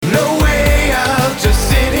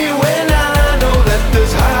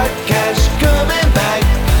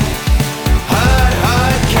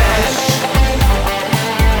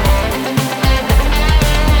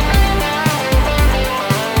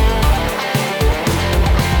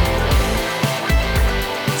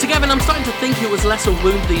think it was less a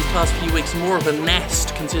wound these past few weeks, more of a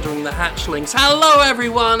nest, considering the hatchlings. Hello,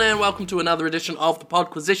 everyone, and welcome to another edition of the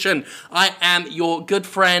Podquisition. I am your good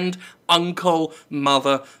friend, uncle,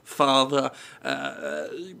 mother, father,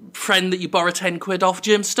 friend that you borrow 10 quid off,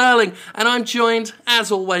 Jim Sterling, and I'm joined,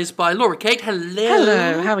 as always, by Laura Kate. Hello.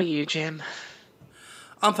 Hello, how are you, Jim?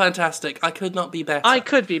 I'm fantastic. I could not be better. I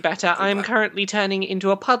could be better. I'm currently turning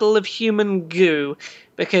into a puddle of human goo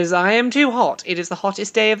because I am too hot. It is the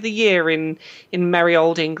hottest day of the year in merry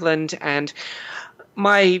old England, and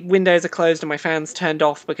my windows are closed and my fan's turned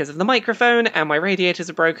off because of the microphone, and my radiators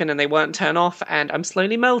are broken and they weren't turned off, and I'm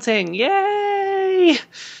slowly melting. Yay!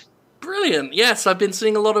 Brilliant. Yes, I've been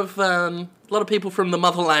seeing a lot of people from the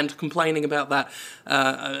motherland complaining about that.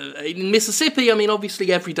 In Mississippi, I mean,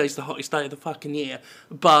 obviously every day's the hottest day of the fucking year,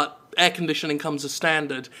 but air conditioning comes as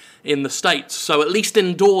standard in the States, so at least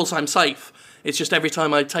indoors I'm safe. It's just every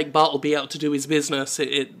time I take Bartleby out to do his business,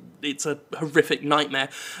 it's a horrific nightmare.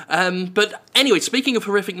 But anyway, speaking of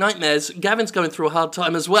horrific nightmares, Gavin's going through a hard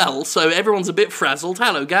time as well, so everyone's a bit frazzled.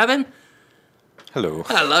 Hello, Gavin. Hello.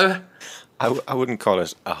 Hello. I wouldn't call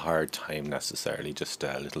it a hard time necessarily, just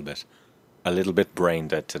a little bit brain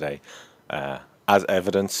dead today, as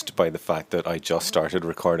evidenced by the fact that I just started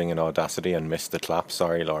recording in Audacity and missed the clap.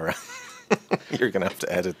 Sorry, Laura. You're going to have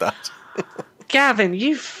to edit that. Gavin,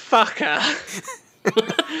 you fucker.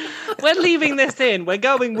 We're leaving this in. We're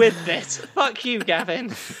going with this. Fuck you,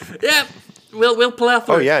 Gavin. Yeah, we'll plough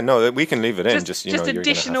through. Oh yeah, no, we can leave it in. Just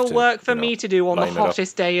additional work for me to do on the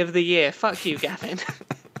hottest day of the year. Fuck you, Gavin.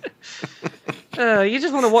 You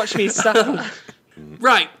just want to watch me suffer.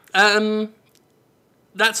 Right.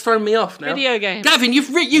 That's thrown me off now. Video games. Gavin,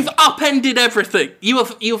 you've upended everything.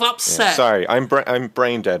 You've upset. Yeah, sorry, I'm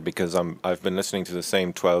brain dead because I've been listening to the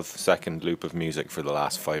same 12-second loop of music for the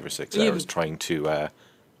last 5 or 6 hours, trying to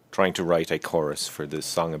write a chorus for this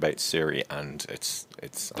song about Siri, and it's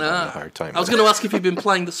I'm having a hard time. I was going to ask if you've been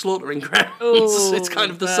playing the Slaughtering Grounds. It's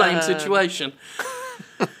kind of the same situation.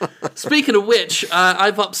 Speaking of which,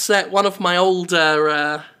 I've upset one of my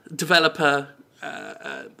older developer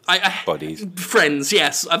buddies. Friends,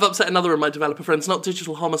 yes. I've upset another of my developer friends, not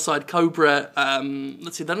Digital Homicide, Cobra.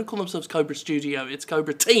 Let's see, they don't call themselves Cobra Studio, it's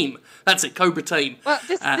Cobra Team. That's it, Cobra Team. Well,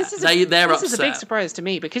 this is a big surprise to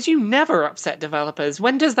me, because you never upset developers.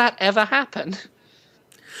 When does that ever happen?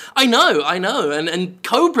 I know, and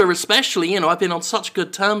Cobra especially, I've been on such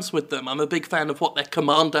good terms with them. I'm a big fan of what their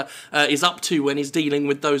commander is up to when he's dealing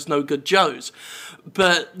with those no-good Joes.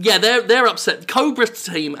 But, yeah, they're upset. Cobra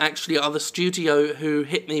Team, actually, are the studio who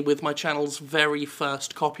hit me with my channel's very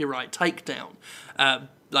first copyright takedown,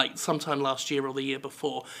 sometime last year or the year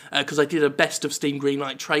before, because I did a Best of Steam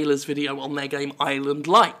Greenlight trailers video on their game Island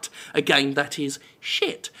Light, a game that is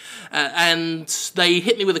shit. And they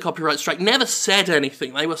hit me with a copyright strike, never said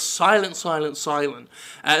anything, they were silent.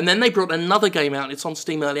 And then they brought another game out, it's on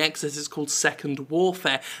Steam Early Access, it's called Second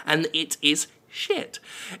Warfare, and it is shit.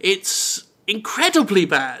 It's incredibly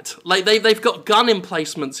bad. They've got gun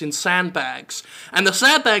emplacements in sandbags, and the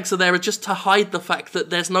sandbags are there just to hide the fact that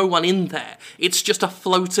there's no one in there. It's just a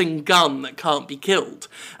floating gun that can't be killed.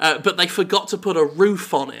 But they forgot to put a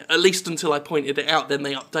roof on it, at least until I pointed it out, then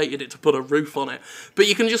they updated it to put a roof on it. But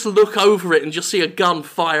you can just look over it and just see a gun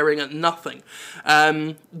firing at nothing.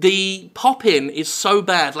 The pop-in is so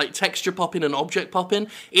bad, texture pop-in and object pop-in,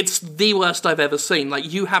 it's the worst I've ever seen.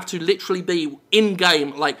 You have to literally be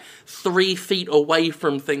in-game, 3 feet away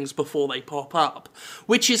from things before they pop up,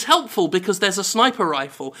 which is helpful because there's a sniper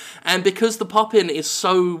rifle, and because the pop-in is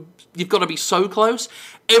so, you've got to be so close,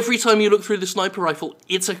 every time you look through the sniper rifle,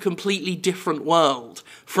 it's a completely different world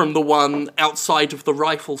from the one outside of the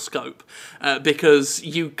rifle scope, because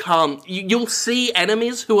you'll see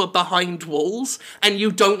enemies who are behind walls, and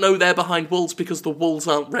you don't know they're behind walls because the walls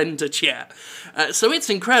aren't rendered yet. So it's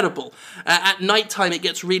incredible. At night time it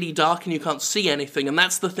gets really dark and you can't see anything, and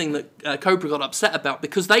that's the thing that Cobra got upset about,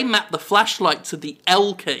 because they mapped the flashlight to the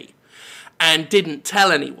L key and didn't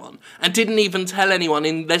tell anyone, and didn't even tell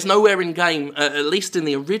anyone there's nowhere in game, at least in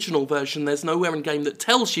the original version, there's nowhere in game that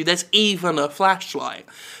tells you there's even a flashlight.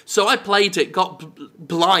 So I played it, got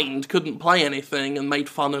blind, couldn't play anything, and made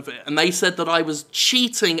fun of it. And they said that I was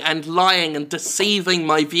cheating and lying and deceiving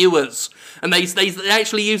my viewers. And they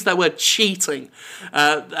actually used that word, cheating,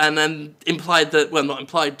 and then implied that, well, not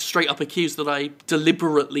implied, straight up accused that I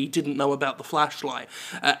deliberately didn't know about the flashlight,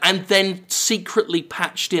 and then secretly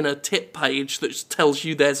patched in a tip page page that tells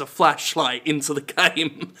you there's a flashlight into the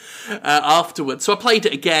game afterwards. So I played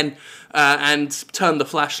it again and turned the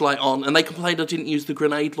flashlight on, and they complained I didn't use the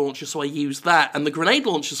grenade launcher, so I used that. And the grenade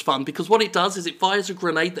launcher's fun because what it does is it fires a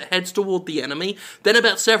grenade that heads toward the enemy, then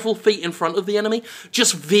about several feet in front of the enemy,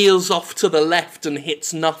 just veers off to the left and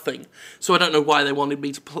hits nothing. So I don't know why they wanted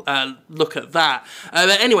me to look at that.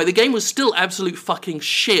 But anyway, the game was still absolute fucking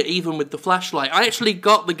shit, even with the flashlight. I actually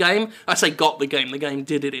got the game. I say got the game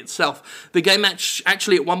did it itself. The game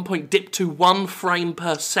actually at one point dipped to 1 frame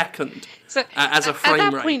per second. So, as a frame rate.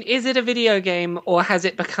 At that point, is it a video game or has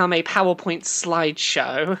it become a PowerPoint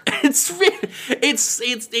slideshow?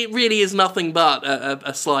 It really is nothing but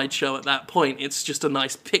a slideshow at that point. It's just a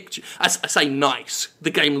nice picture. I say nice. The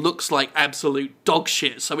game looks like absolute dog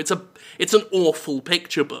shit, so it's an awful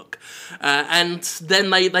picture book. And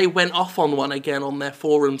then they went off on one again on their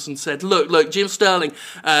forums and said, look, Jim Sterling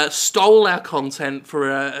stole our content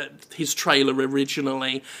for his trailer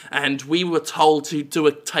originally, and we were told to do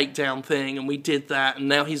a takedown thing, and we did that, and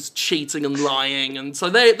now he's cheating and lying, and so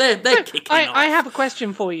they're kicking off. I have a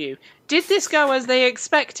question for you. Did this go as they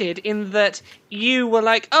expected, in that you were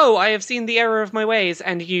like, oh, I have seen the error of my ways,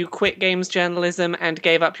 and you quit games journalism and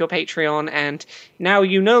gave up your Patreon, and now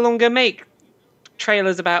you no longer make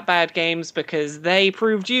trailers about bad games because they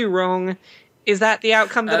proved you wrong? Is that the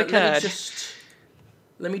outcome that occurred?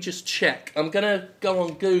 Let me just check. I'm going to go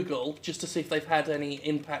on Google just to see if they've had any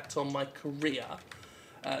impact on my career.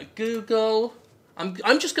 Google.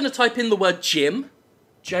 I'm just going to type in the word Jim.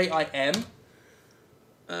 Jim.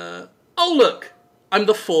 Oh, look. I'm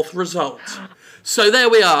the 4th result. So there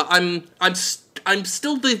we are. I'm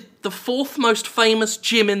still the 4th most famous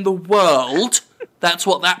Jim in the world. That's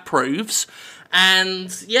what that proves.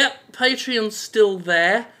 And, yep, Patreon's still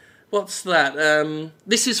there. What's that?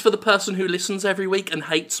 This is for the person who listens every week and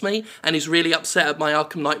hates me and is really upset at my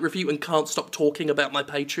Arkham Knight review and can't stop talking about my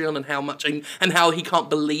Patreon and how much and how he can't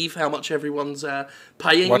believe how much everyone's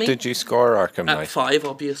paying me. What did you score, Arkham Knight? 5,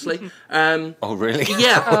 obviously. Oh, really?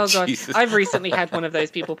 Yeah. Oh, God. Jesus. I've recently had one of those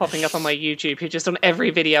people popping up on my YouTube who just on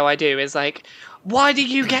every video I do is like, why do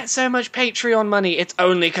you get so much Patreon money? It's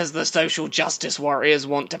only because the social justice warriors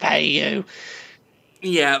want to pay you.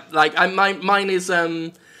 Yeah, like mine is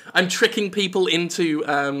I'm tricking people into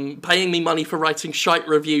paying me money for writing shite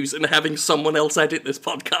reviews and having someone else edit this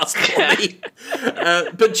podcast for me.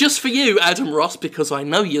 But just for you, Adam Ross, because I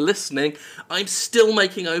know you're listening, I'm still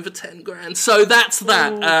making over 10 grand. So that's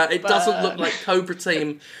that. It doesn't look like Cobra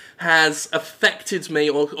Team has affected me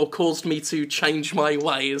or caused me to change my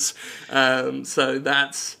ways. So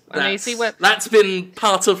that's been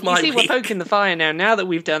part of my week. We're poking the fire now. Now that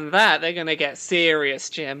we've done that, they're going to get serious,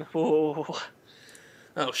 Jim. Ooh.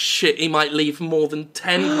 Oh shit, he might leave more than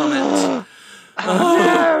 10 comments.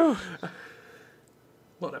 Oh no!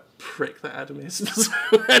 What a prick that Adam is.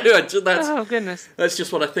 Anyway, Oh goodness. That's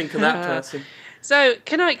just what I think of that person. So,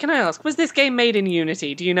 can I ask, was this game made in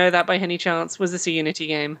Unity? Do you know that by any chance? Was this a Unity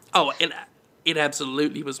game? Oh, it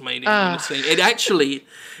absolutely was made in Unity. It actually,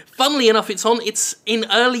 funnily enough, it's in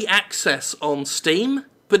early access on Steam,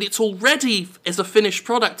 but it's already as a finished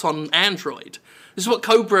product on Android. This is what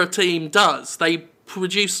Cobra Team does. They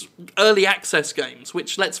produce early access games,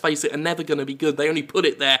 which, let's face it, are never going to be good. They only put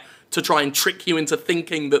it there to try and trick you into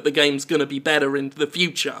thinking that the game's going to be better in the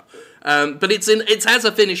future. But it's as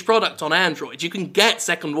a finished product on Android. You can get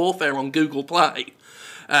Second Warfare on Google Play,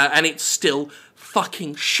 and it's still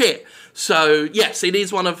fucking shit. So yes, it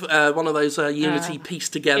is one of those Unity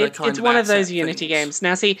pieced together kind of. It's one of those things. Unity games.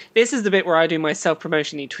 Now, see, this is the bit where I do my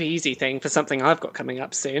self-promotion-y tweezy thing for something I've got coming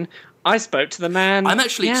up soon. I spoke to the man. I'm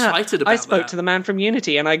actually excited about that. I spoke to the man from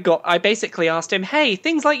Unity, and I basically asked him, "Hey,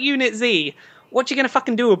 things like Unit Z, what you gonna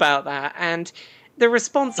fucking do about that?" And the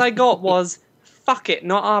response I got was, "Fuck it,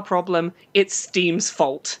 not our problem. It's Steam's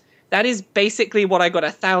fault." That is basically what I got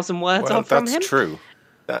 1,000 words of from him. That's true.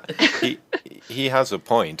 He has a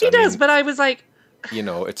point. He does, but I was like, you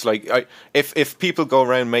know, it's like if people go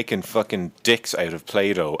around making fucking dicks out of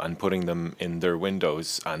Play-Doh and putting them in their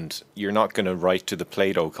windows, and you're not going to write to the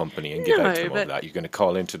Play-Doh company and give out to them all that. You're going to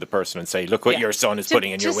call into the person and say, "Look what your son is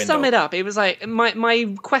putting in your window." To sum it up, it was like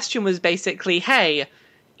my question was basically, hey,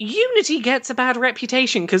 Unity gets a bad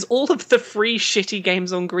reputation because all of the free shitty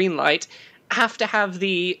games on Greenlight have to have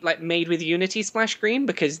the made with Unity splash screen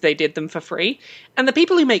because they did them for free, and the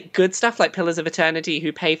people who make good stuff like Pillars of Eternity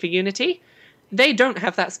who pay for Unity, they don't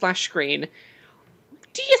have that splash screen.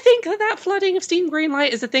 Do you think that flooding of Steam Greenlight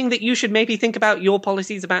is a thing that you should maybe think about your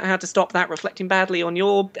policies about how to stop that reflecting badly on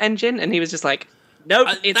your engine? And he was just like, nope,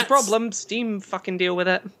 it's a problem. Steam fucking deal with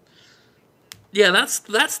it. Yeah,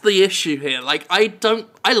 that's the issue here. Like,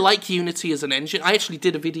 I like Unity as an engine. I actually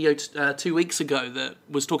did a video 2 weeks ago that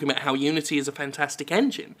was talking about how Unity is a fantastic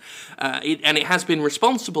engine. And it has been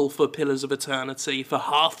responsible for Pillars of Eternity, for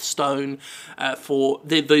Hearthstone, for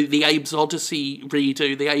the Abe's Odyssey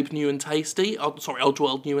redo, the Abe New and Tasty,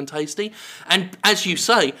 Oddworld New and Tasty. And as you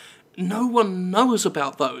say, no one knows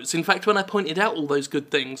about those. In fact, when I pointed out all those good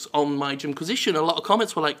things on my Jimquisition, a lot of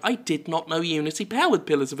comments were like, I did not know Unity powered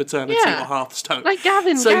Pillars of Eternity or Hearthstone. Like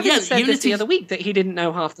Gavin said this the other week, that he didn't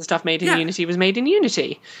know half the stuff made in Unity was made in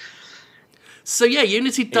Unity. So yeah,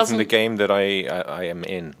 Unity doesn't... Even the game that I am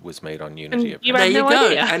in was made on Unity. You had no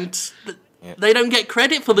idea. And they don't get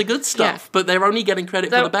credit for the good stuff, but they're only getting credit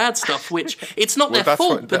for the bad stuff, which it's not their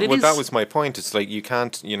fault, but it is... That was my point. It's like, you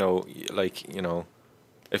can't,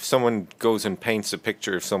 if someone goes and paints a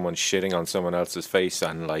picture of someone shitting on someone else's face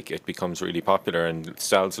and like it becomes really popular and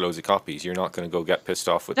sells loads of copies, you're not going to go get pissed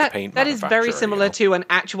off with the paint That is very similar to an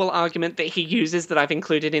actual argument that he uses that I've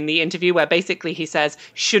included in the interview, where basically he says,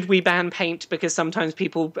 should we ban paint because sometimes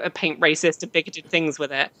people paint racist and bigoted things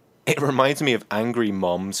with it? It reminds me of angry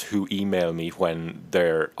mums who email me when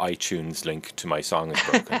their iTunes link to my song is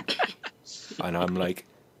broken. And I'm like...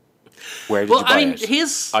 Where did you buy it?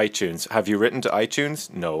 iTunes. Have you written to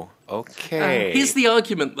iTunes? No. Okay. Here's the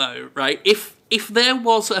argument, though, right? If there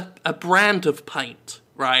was a brand of paint,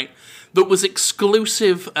 right, that was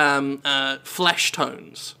exclusive flesh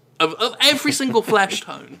tones, of every single flesh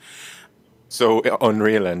tone... So,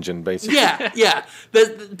 Unreal Engine, basically. Yeah.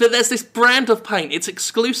 But there's this brand of paint. It's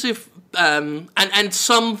exclusive, and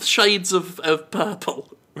some shades of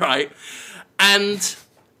purple, right? And...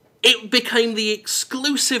 it became the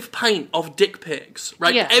exclusive paint of dick pics,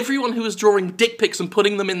 right? Yeah. Everyone who was drawing dick pics and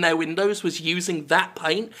putting them in their windows was using that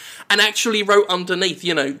paint and actually wrote underneath,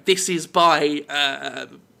 this is by,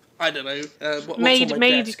 I don't know, what's made on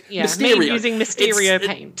my desk? Mysterio. Made using Mysterio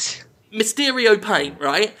paint. Mysterio paint,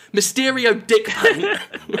 right? Mysterio dick paint,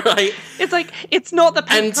 right? It's like, it's not the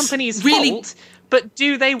paint company's fault, but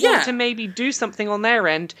do they want to maybe do something on their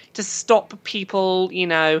end to stop people,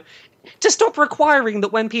 to stop requiring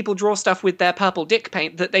that when people draw stuff with their purple dick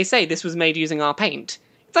paint that they say this was made using our paint.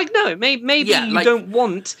 It's like, no, maybe you don't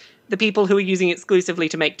want the people who are using it exclusively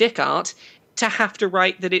to make dick art to have to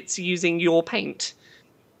write that it's using your paint.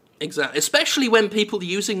 Exactly. Especially when people are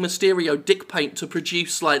using Mysterio dick paint to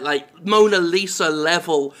produce like Mona Lisa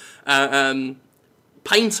level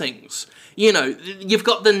paintings. You've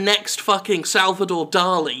got the next fucking Salvador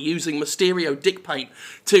Dali using Mysterio dick paint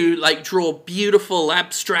to, draw beautiful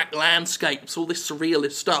abstract landscapes, all this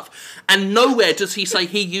surrealist stuff. And nowhere does he say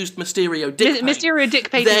he used Mysterio dick paint. Mysterio dick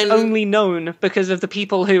paint is only known because of the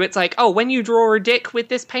people who it's like, oh, when you draw a dick with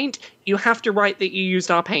this paint, you have to write that you used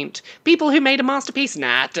our paint. People who made a masterpiece,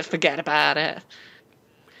 forget about it.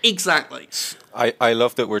 Exactly. I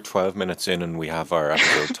love that we're 12 minutes in and we have our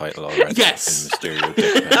episode title already. Yes. In Mysterio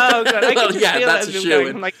dick paint. Oh god, I can just feel that's it as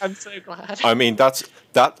going. I'm so glad. I mean, that's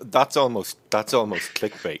almost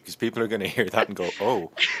clickbait, because people are going to hear that and go,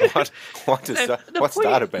 "Oh, what is that? What's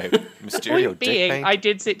that about?" Mysterio dick paint. I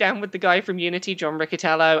did sit down with the guy from Unity, John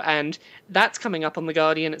Riccatello, and that's coming up on The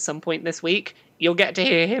Guardian at some point this week. You'll get to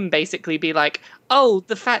hear him basically be like, "Oh,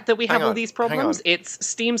 the fact that we have all these problems, it's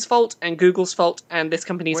Steam's fault and Google's fault and this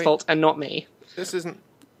company's fault and not me." This isn't...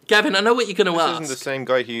 Gavin, I know what you're going to ask. This isn't the same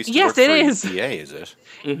guy who used to work for EA, is it?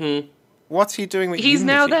 Mm-hmm. What's he doing with He's Unity?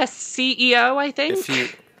 now their CEO, I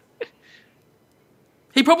think.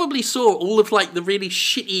 He probably saw all of, the really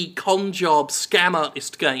shitty con job scam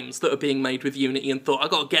artist games that are being made with Unity and thought, I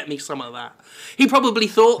gotta get me some of that. He probably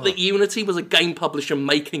thought that Unity was a game publisher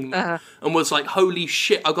making them and was like, holy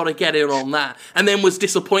shit, I gotta get in on that. And then was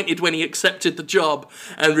disappointed when he accepted the job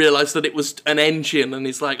and realised that it was an engine and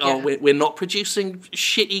he's like, we're not producing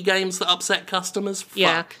shitty games that upset customers? Fuck.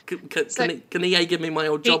 Yeah. Can EA give me my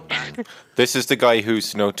old job back? This is the guy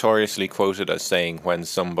who's notoriously quoted as saying when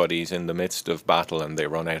somebody's in the midst of battle and they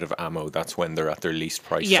run out of ammo, that's when they're at their least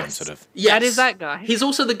price sensitive. Yes. That is that guy. He's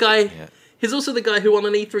also the guy... Yeah. He's also the guy who on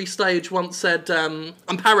an E3 stage once said, I'm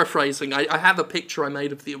paraphrasing, I have a picture I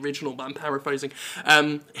made of the original, but I'm paraphrasing.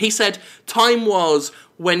 He said, time was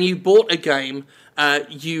when you bought a game,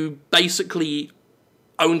 you basically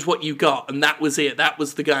owned what you got, and that was it, that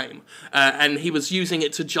was the game. And he was using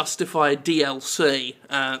it to justify DLC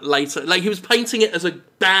later. Like, he was painting it as a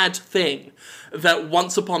bad thing, that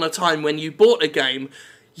once upon a time when you bought a game,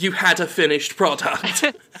 you had a finished product.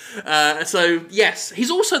 So, yes, he's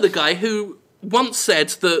also the guy who once said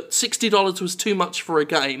that $60 was too much for a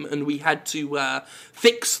game and we had to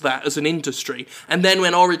fix that as an industry. And then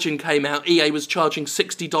when Origin came out, EA was charging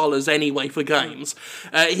 $60 anyway for games.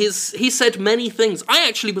 He said many things. I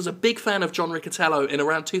actually was a big fan of John Riccitiello in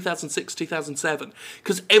around 2006, 2007,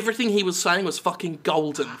 because everything he was saying was fucking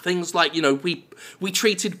golden. Things like, we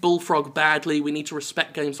treated Bullfrog badly, we need to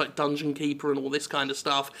respect games like Dungeon Keeper and all this kind of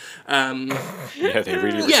stuff. Yeah, they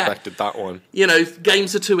really respected that one.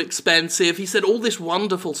 Games are too expensive. He said all this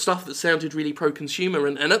wonderful stuff that sounded really pro-consumer,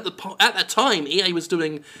 and at that time, EA was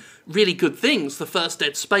doing really good things. The first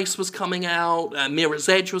Dead Space was coming out, Mirror's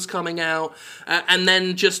Edge was coming out, and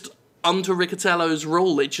then just under Riccitiello's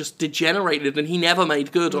rule, it just degenerated, and he never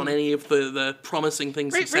made good on any of the promising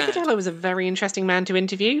things he said. Riccitiello was a very interesting man to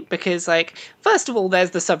interview, because, first of all,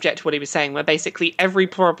 there's the subject to what he was saying, where basically every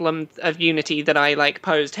problem of Unity that I,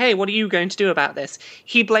 posed, hey, what are you going to do about this?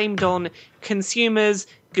 He blamed on consumers,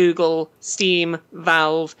 Google, Steam,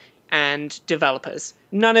 Valve, and developers.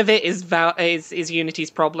 None of it is Unity's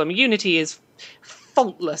problem. Unity is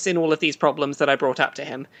faultless in all of these problems that I brought up to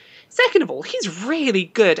him. Second of all, he's really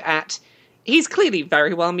good he's clearly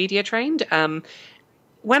very well media trained.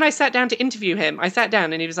 When I sat down to interview him, I sat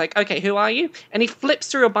down and he was like, okay, who are you? And he flips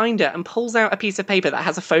through a binder and pulls out a piece of paper that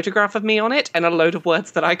has a photograph of me on it and a load of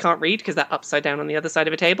words that I can't read because they're upside down on the other side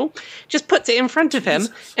of a table. Just puts it in front of him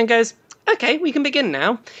and goes, okay, we can begin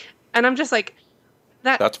now. And I'm just like,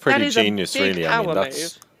 that's pretty is genius, a big really. Power I mean,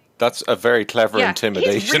 move. That's a very clever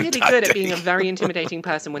intimidation he's really tactic. good at being a very intimidating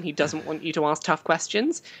person when he doesn't want you to ask tough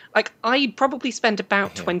questions. I probably spent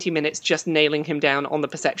about 20 minutes just nailing him down on the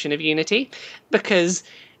perception of Unity, because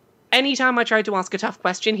anytime I tried to ask a tough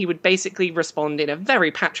question, he would basically respond in a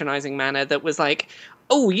very patronizing manner that was like,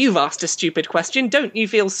 oh, you've asked a stupid question. Don't you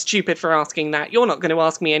feel stupid for asking that? You're not going to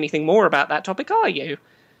ask me anything more about that topic, are you?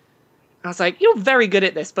 I was like, you're very good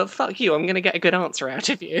at this, but fuck you, I'm going to get a good answer out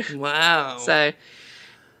of you. Wow. So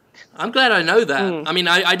I'm glad I know that. I mean,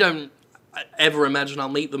 I don't ever imagine I'll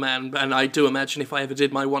meet the man, and I do imagine if I ever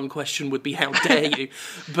did, my one question would be, how dare you?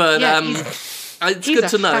 But it's good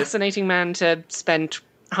to know. He's a fascinating man to spend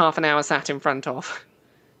half an hour sat in front of.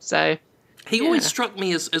 So he always struck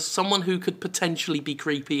me as someone who could potentially be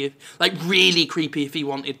creepy, really creepy if he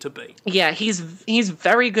wanted to be. Yeah, he's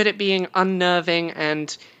very good at being unnerving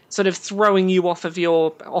and sort of throwing you off of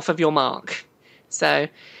your mark. So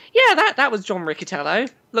yeah, that was John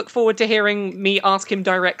Riccitiello. Look forward to hearing me ask him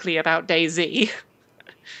directly about DayZ.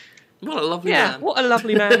 What a lovely man. Yeah, what a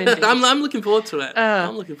lovely man indeed. I'm looking forward to it.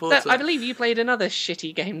 I'm looking forward to it. I believe you played another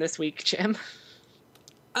shitty game this week, Jim.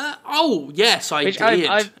 Yes, I did.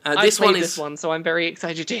 I played this one, so I'm very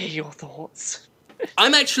excited to hear your thoughts.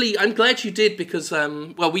 I'm glad you did, because,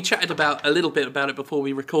 we chatted a little bit about it before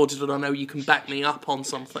we recorded, and I know you can back me up on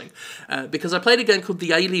something, because I played a game called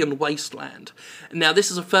The Alien Wasteland. Now,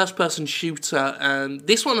 this is a first-person shooter,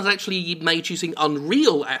 this one is actually made using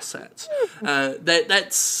Unreal assets.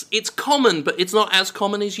 It's common, but it's not as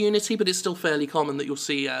common as Unity, but it's still fairly common that you'll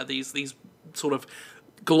see these sort of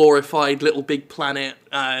glorified Little Big Planet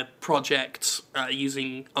projects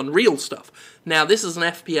using Unreal stuff. Now, this is an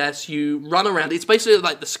FPS. You run around. It's basically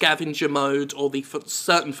like the scavenger mode or the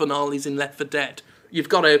certain finales in Left 4 Dead. You've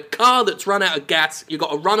got a car that's run out of gas. You've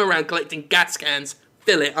got to run around collecting gas cans,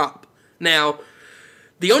 fill it up. Now,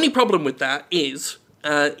 the only problem with that is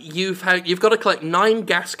you've got to collect 9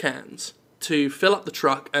 gas cans to fill up the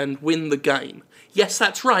truck and win the game. Yes,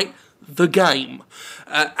 that's right, the game.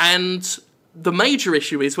 And the major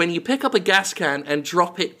issue is when you pick up a gas can and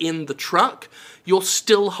drop it in the truck, you're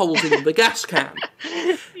still holding the gas can.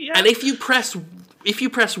 Yeah. And if you press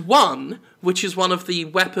 1, which is one of the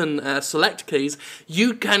weapon select keys,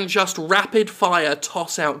 you can just rapid fire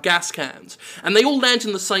toss out gas cans. And they all land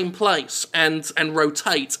in the same place and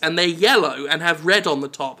rotate, and they're yellow and have red on the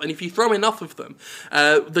top. And if you throw enough of them,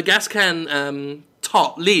 the gas can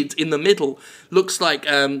top lid in the middle looks like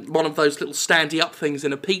one of those little standy up things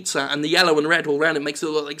in a pizza, and the yellow and red all around it makes it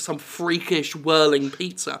look like some freakish whirling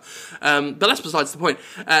pizza. But that's besides the point.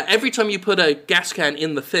 Every time you put a gas can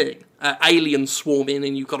in the thing, aliens swarm in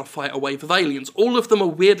and you've got to fight a wave of aliens. All of them are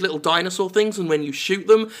weird little dinosaur things, and when you shoot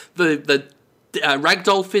them, the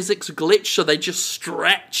ragdoll physics glitch, so they just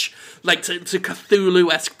stretch like to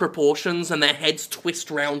Cthulhu-esque proportions, and their heads twist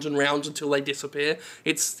round and round until they disappear.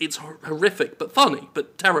 It's horrific, but funny,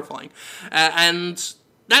 but terrifying. And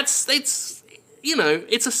it's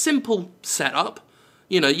a simple setup.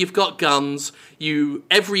 You've got guns,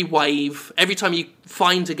 every time you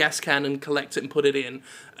find a gas can and collect it and put it in,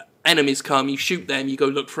 enemies come, you shoot them, you go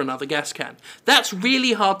look for another gas can. That's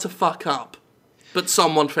really hard to fuck up. but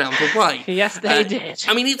someone found a way. Yes, they did.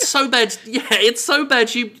 I mean, it's so bad. Yeah, it's so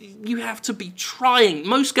bad. You have to be trying.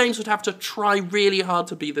 Most games would have to try really hard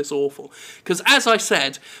to be this awful. Because as I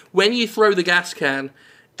said, when you throw the gas can,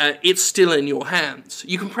 it's still in your hands.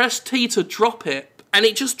 You can press T to drop it, and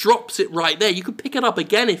it just drops it right there. You can pick it up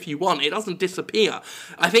again if you want. It doesn't disappear.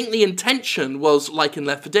 I think the intention was, like in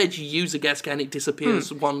Left 4 Dead, you use a gas can, it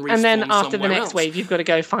disappears, one respawn And then after the somewhere next else. wave, you've got to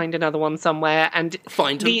go find another one somewhere. And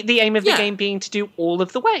the aim of the game being to do all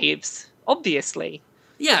of the waves, obviously.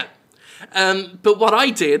 Yeah. But what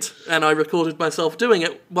I did, and I recorded myself doing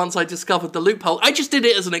it once I discovered the loophole, I just did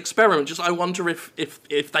it as an experiment, I wonder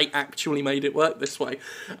if they actually made it work this way.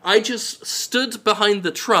 I just stood behind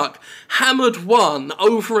the truck, hammered one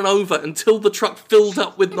over and over until the truck filled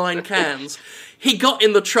up with 9 cans. He got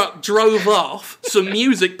in the truck, drove off, some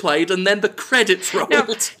music played, and then the credits rolled. Now,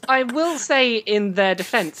 I will say in their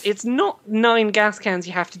defense, it's not 9 gas cans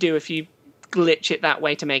you have to do if you glitch it that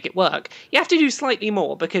way to make it work. You have to do slightly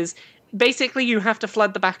more, because basically you have to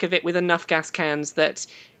flood the back of it with enough gas cans that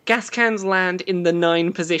gas cans land in the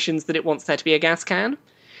 9 positions that it wants there to be a gas can.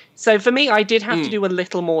 So for me, I did have to do a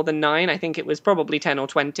little more than 9. I think it was probably 10 or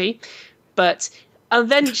 20. But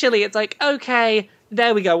eventually it's like, okay,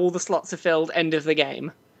 there we go, all the slots are filled, end of the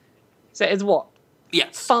game. So it's what?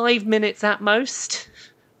 Yes. 5 minutes at most?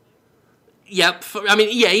 Yep. I mean,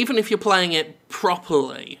 yeah, even if you're playing it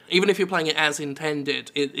properly, even if you're playing it as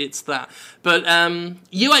intended, it's that. But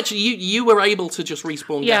you were able to just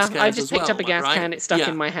respawn gas cans as well. Yeah, I just picked up a gas can, it stuck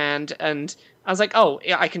in my hand, and I was like, oh,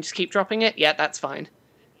 yeah, I can just keep dropping it? Yeah, that's fine.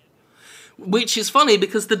 Which is funny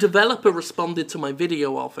because the developer responded to my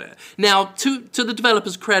video of it. Now, to the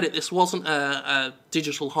developer's credit, this wasn't a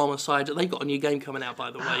digital homicide. They got a new game coming out, by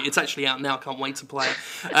the way. It's actually out now. Can't wait to play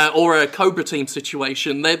it. Or a Cobra Team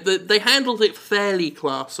situation. They handled it fairly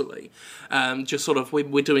classily. Just sort of,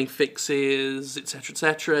 we're doing fixes, etc.,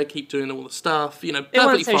 etc. Keep doing all the stuff. You know, perfectly fine. They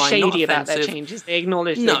weren't so fine, shady not about their changes. They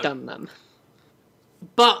acknowledged they'd done them.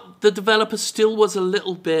 But the developer still was a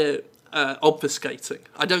little bit obfuscating.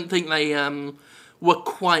 I don't think they were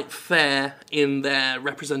quite fair in their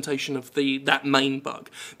representation of that main bug,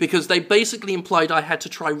 because they basically implied I had to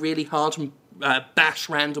try really hard and bash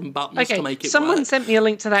random buttons to make it work. Someone sent me a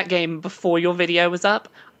link to that game before your video was up.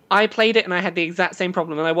 I played it and I had the exact same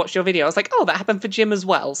problem, and I watched your video. I was like, oh, that happened for Jim as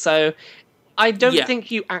well. So I don't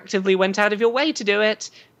think you actively went out of your way to do it,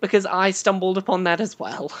 because I stumbled upon that as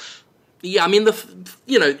well. Yeah, I mean,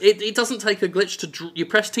 it doesn't take a glitch to... you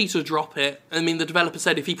press T to drop it. I mean, the developer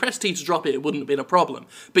said if you press T to drop it, it wouldn't have been a problem.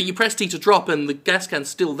 But you press T to drop and the gas can's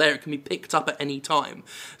still there. It can be picked up at any time.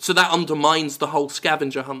 So that undermines the whole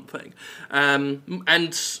scavenger hunt thing.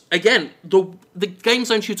 And again, the Game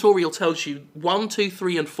Zone tutorial tells you 1, 2,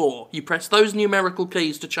 3, and 4. You press those numerical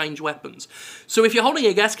keys to change weapons. So if you're holding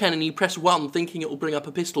a gas can and you press 1 thinking it will bring up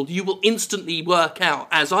a pistol, you will instantly work out,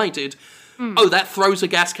 as I did... oh, that throws a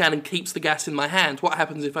gas can and keeps the gas in my hand. What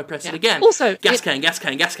happens if I press it again? Also, gas can.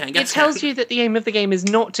 It tells you that the aim of the game is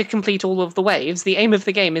not to complete all of the waves. The aim of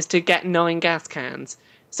the game is to get 9 gas cans.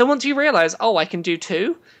 So once you realise, oh, I can do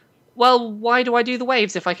 2, well, why do I do the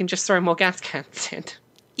waves if I can just throw more gas cans in?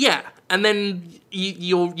 Yeah, and then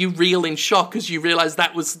you reel in shock as you realise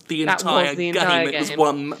that was the entire game. It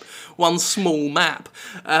was one small map.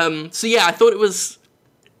 So yeah, I thought it was...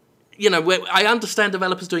 You know, I understand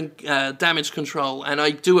developers doing damage control, and I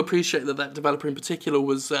do appreciate that developer in particular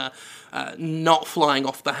was not flying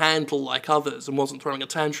off the handle like others and wasn't throwing a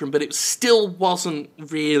tantrum, but it still wasn't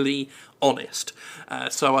really honest.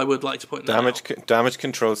 So I would like to point that out. Damage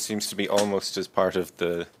control seems to be almost as part of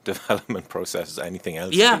the development process as anything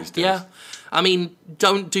else these days. Yeah. I mean,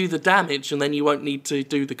 don't do the damage, and then you won't need to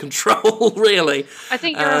do the control, really. I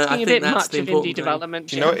think you're asking a bit much of indie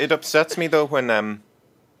development. You know, it upsets me, though, when...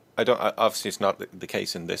 obviously it's not the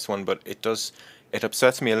case in this one, but it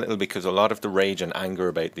upsets me a little because a lot of the rage and anger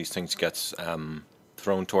about these things gets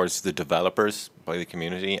thrown towards the developers by the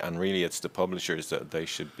community, and really it's the publishers that they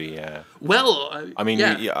should be... I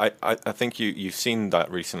think you've seen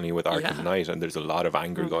that recently with Arkham Knight, and there's a lot of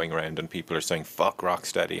anger going around, and people are saying, fuck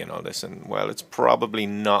Rocksteady and all this, and, well, it's probably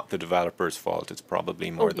not the developer's fault, it's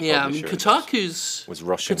probably more the publisher.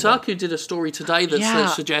 Kotaku did a story today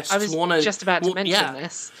that suggests... I was just about to mention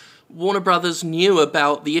this. Warner Brothers knew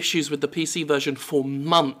about the issues with the PC version for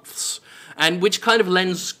months, and which kind of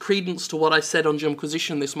lends credence to what I said on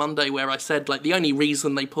Jimquisition this Monday, where I said, like, the only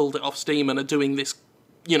reason they pulled it off Steam and are doing this,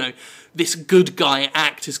 you know, this good guy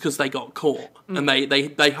act is because they got caught, and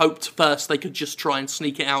they hoped first they could just try and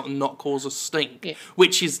sneak it out and not cause a stink,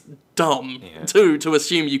 which is dumb, to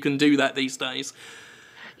assume you can do that these days.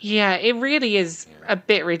 Yeah, it really is a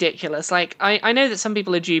bit ridiculous. Like, I know that some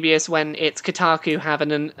people are dubious when it's Kotaku have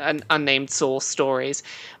an unnamed source stories,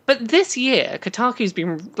 but this year, Kotaku's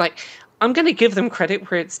been, like, I'm going to give them credit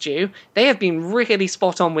where it's due. They have been really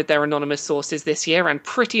spot on with their anonymous sources this year, and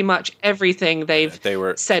pretty much everything they've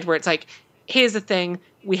said where it's like, here's the thing,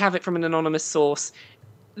 we have it from an anonymous source.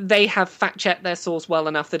 They have fact-checked their source well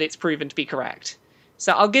enough that it's proven to be correct.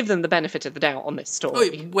 So I'll give them the benefit of the doubt on this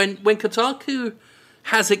story. When Kotaku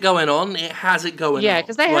has it going on, it has it going on. Yeah,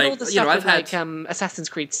 because they had all the stuff with Assassin's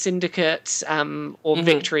Creed Syndicate, or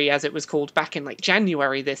Victory as it was called back in like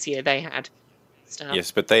January this year. They had stuff.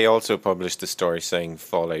 Yes, but they also published a story saying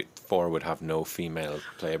Fallout 4 would have no female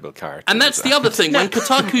playable characters. And that's the other thing. When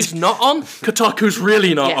Kotaku's not on, Kotaku's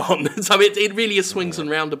really not on. So it really is swings and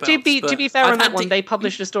roundabouts. To be fair on that one, they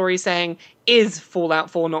published a story saying, is Fallout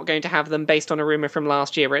 4 not going to have them based on a rumour from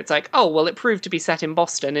last year where it's like, oh, well, it proved to be set in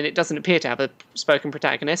Boston and it doesn't appear to have a spoken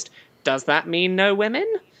protagonist. Does that mean no women?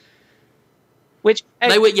 Which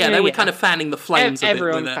they were kind of fanning the flames.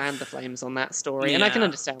 Everyone fanned the flames on that story, and I can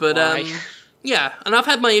understand why. Yeah, and I've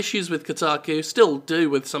had my issues with Kotaku, still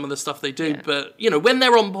do with some of the stuff they do, but, when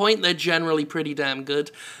they're on point, they're generally pretty damn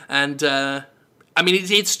good. And, I mean,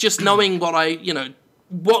 it's just knowing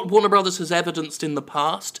what Warner Brothers has evidenced in the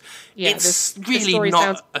past. Yeah, it's this really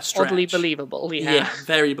not a stretch. Oddly believable, Yeah,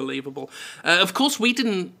 very believable. Of course, we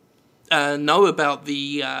didn't know about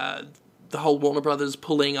the whole Warner Brothers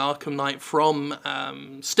pulling Arkham Knight from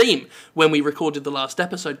Steam when we recorded the last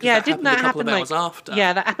episode. Yeah, didn't that happen a couple of hours after?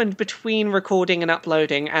 Yeah, that happened between recording and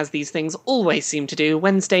uploading, as these things always seem to do.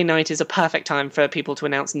 Wednesday night is a perfect time for people to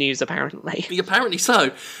announce news, apparently. Apparently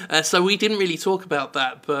so. So we didn't really talk about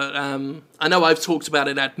that, but I know I've talked about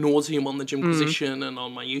it ad nauseum on the Jimquisition and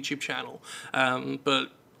on my YouTube channel,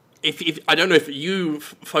 but If I don't know if you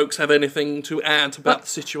folks have anything to add about the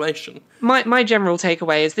situation. My general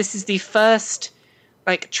takeaway is this is the first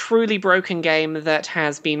truly broken game that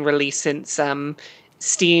has been released since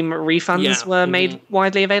Steam refunds were made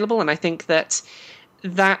widely available, and I think that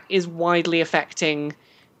is widely affecting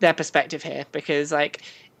their perspective here, because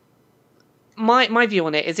my view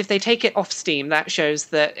on it is if they take it off Steam, that shows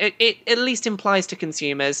that it at least implies to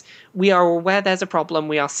consumers we are aware there's a problem,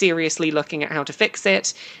 we are seriously looking at how to fix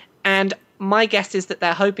it. And my guess is that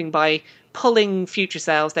they're hoping by pulling future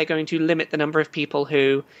sales, they're going to limit the number of people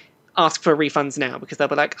who ask for refunds now, because they'll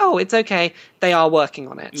be like, oh, it's okay, they are working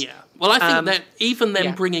on it. Yeah. Well, I think that even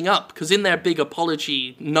them bringing up, because in their big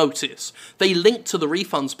apology notice, they linked to the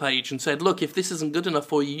refunds page and said, look, if this isn't good enough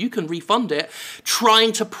for you, you can refund it,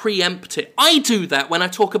 trying to preempt it. I do that when I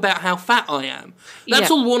talk about how fat I am. That's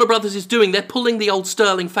all Warner Brothers is doing. They're pulling the old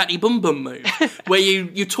Sterling fatty bum bum move, where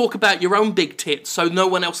you talk about your own big tits so no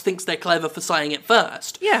one else thinks they're clever for saying it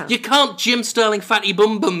first. Yeah. You can't Jim Sterling fatty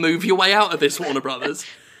bum bum move your way out of this, Warner Brothers.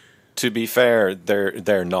 To be fair,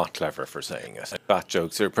 they're not clever for saying it. Fat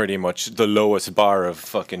jokes are pretty much the lowest bar of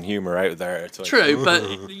fucking humour out there. It's like, true, but,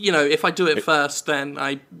 if I do it first, then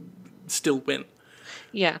I still win.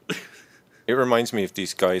 Yeah. It reminds me of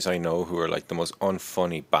these guys I know who are the most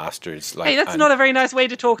unfunny bastards. Hey, that's not a very nice way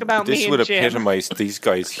to talk about me and Jim. This would epitomise these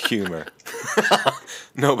guys' humour.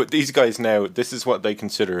 No, but these guys now, this is what they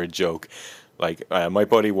consider a joke. My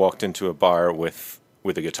buddy walked into a bar with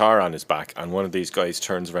a guitar on his back, and one of these guys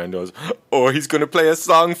turns around and goes, oh, he's going to play a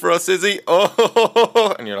song for us, is he?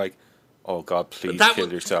 Oh, and you're like, oh God, please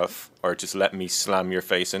kill yourself, or just let me slam your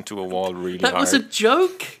face into a wall really hard. That was a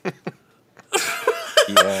joke?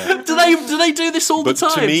 Yeah. Do they do this all the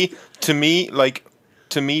time?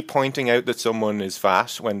 To me, pointing out that someone is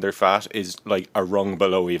fat when they're fat is a rung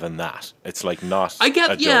below even that. It's not. I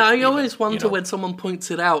get. A joke I even, always wonder when someone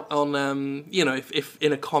points it out on, if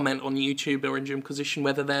in a comment on YouTube or in Jimquisition,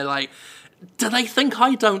 whether they're do they think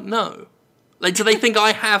I don't know? Do they think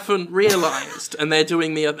I haven't realised and they're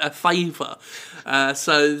doing me a favour?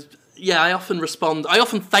 So. Yeah, I often respond. I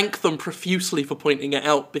often thank them profusely for pointing it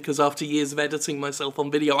out, because after years of editing myself on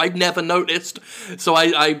video, I'd never noticed. So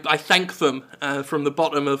I thank them from the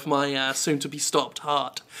bottom of my soon-to-be-stopped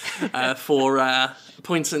heart for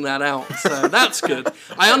pointing that out. So that's good.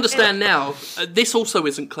 I understand now. This also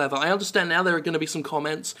isn't clever. I understand now there are going to be some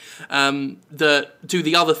comments that do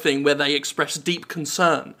the other thing, where they express deep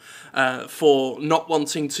concern for not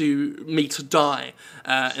wanting me to die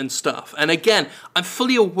and stuff. And again, I'm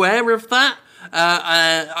fully aware of that.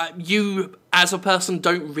 You, as a person,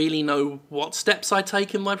 don't really know what steps I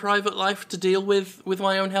take in my private life to deal with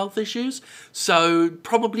my own health issues, so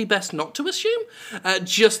probably best not to assume.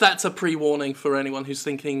 Just that's a pre-warning for anyone who's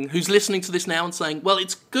listening to this now and saying, well,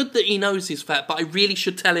 it's good that he knows he's fat, but I really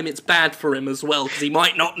should tell him it's bad for him as well, because he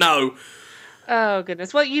might not know. Oh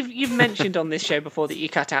goodness! Well, you've mentioned on this show before that you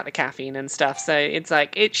cut out the caffeine and stuff, so it's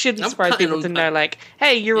like it shouldn't surprise people to know, like,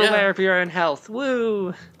 hey, you're aware of your own health.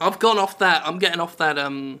 Woo! I've gone off that. I'm getting off that.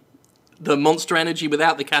 The Monster Energy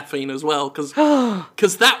without the caffeine as well, because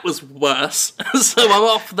that was worse. So I'm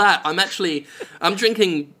off that. I'm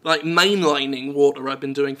drinking like mainlining water. I've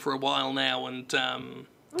been doing for a while now, and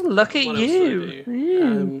look at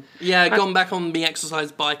you. Gone back on the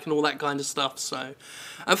exercise bike and all that kind of stuff. So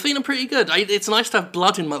I'm feeling pretty good. It's nice to have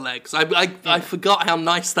blood in my legs. I forgot how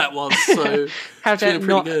nice that was. So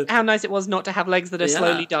how nice it was not to have legs that are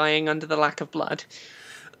slowly dying under the lack of blood.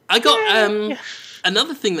 I got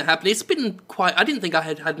another thing that happened. It's been quite. I didn't think I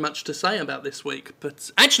had much to say about this week,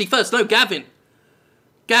 but actually, Gavin,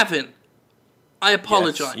 I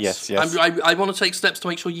apologise. Yes. I want to take steps to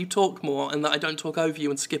make sure you talk more and that I don't talk over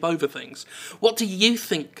you and skip over things. What do you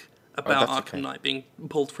think about Arkham Knight being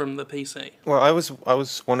pulled from the PC? Well, I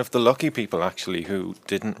was one of the lucky people actually who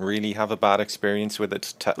didn't really have a bad experience with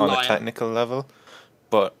it on a technical level,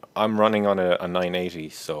 but I'm running on a 980,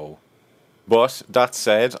 so. But that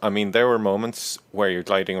said, I mean, there were moments where you're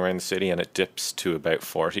gliding around the city and it dips to about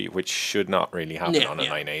 40, which should not really happen on a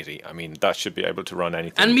 980. I mean, that should be able to run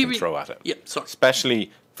anything you can throw at it. Yeah, sorry.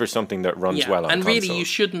 Especially for something that runs well on console. And really, you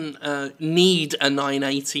shouldn't need a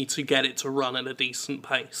 980 to get it to run at a decent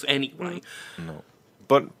pace anyway. No.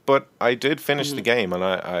 But I did finish the game, and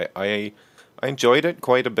I enjoyed it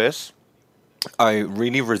quite a bit. I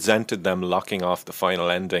really resented them locking off the final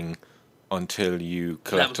ending until you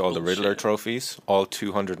collect all the Riddler trophies, all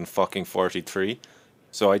 243.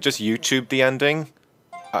 So I just YouTubed the ending.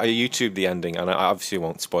 And I obviously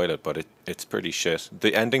won't spoil it, but it's pretty shit.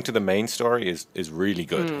 The ending to the main story is really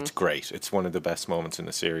good. It's great. It's one of the best moments in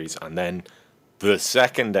the series. And then the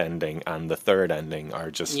second ending and the third ending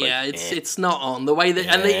are just it's not on the way that,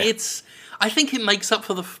 and it's. I think it makes up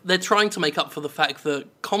for they're trying to make up for the fact that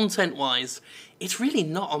content-wise, it's really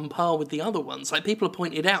not on par with the other ones. Like, people have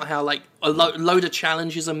pointed out how, like, a load of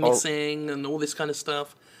challenges are missing and all this kind of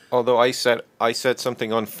stuff. Although I said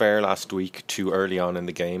something unfair last week too early on in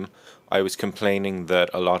the game. I was complaining that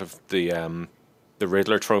a lot of the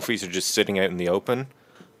Riddler trophies are just sitting out in the open.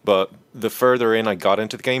 But the further in I got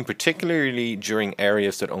into the game, particularly during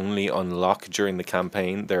areas that only unlock during the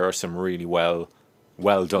campaign, there are some really well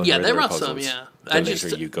done. Yeah, Riddler there are puzzles some.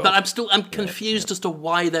 Yeah, you go. But I'm confused as to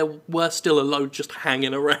why there were still a load just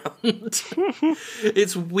hanging around.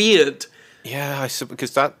 It's weird. Yeah,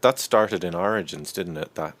 because that started in Origins, didn't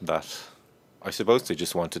it? That I suppose they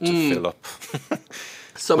just wanted to fill up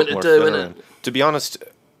something to do, innit? To be honest,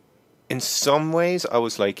 in some ways, I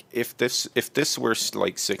was like, if this were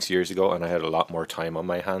like 6 years ago and I had a lot more time on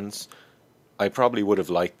my hands, I probably would have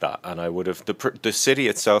liked that, and I would have. The city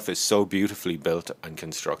itself is so beautifully built and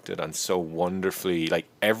constructed, and so wonderfully, like,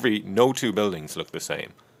 no two buildings look the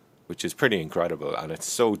same, which is pretty incredible, and it's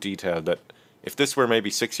so detailed that if this were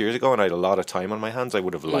maybe 6 years ago and I had a lot of time on my hands, I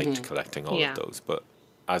would have liked collecting all of those. But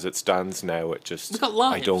as it stands now, it just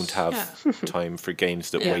I don't have time for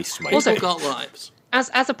games that waste my time. Also got lives.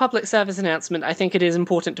 As a public service announcement, I think it is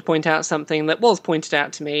important to point out something that was pointed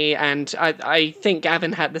out to me, and I think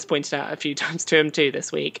Gavin had this pointed out a few times to him too this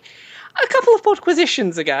week. A couple of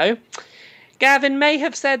podquisitions ago, Gavin may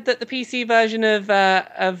have said that the PC version of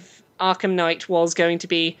Arkham Knight was going to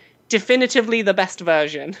be definitively the best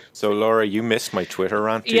version. So, Laura, you missed my Twitter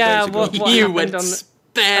rant 2 days ago. You went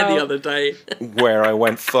spare the other day. Where I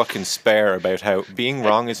went fucking spare about how being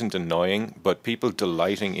wrong isn't annoying, but people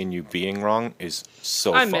delighting in you being wrong is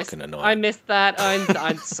so fucking annoying. I missed that.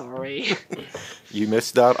 I'm sorry. You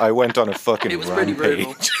missed that? I went on a fucking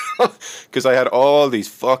rampage. Because I had all these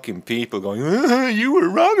fucking people going, you were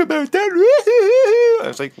wrong about that. I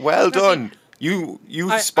was like, well done. You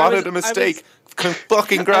spotted a mistake.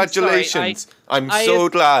 Fucking congratulations. I'm so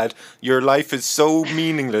glad your life is so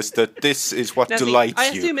meaningless that this is what delights you. I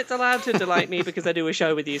assume it's allowed to delight me because I do a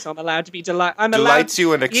show with you, so I'm allowed to be delights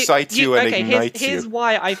you and excites you and ignites you. Here's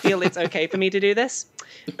why I feel it's okay for me to do this.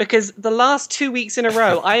 Because the last 2 weeks in a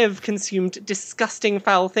row, I have consumed disgusting,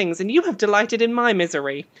 foul things, and you have delighted in my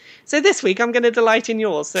misery. So this week, I'm going to delight in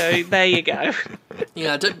yours. So there you go.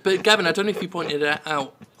 Yeah, but Gavin, I don't know if you pointed it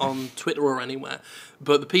out on Twitter or anywhere,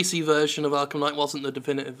 but the PC version of Arkham Knight wasn't the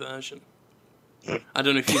definitive version. I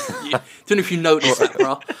don't know if you noticed that,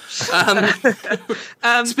 bro.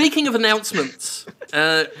 Speaking of announcements,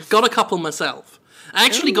 got a couple myself. I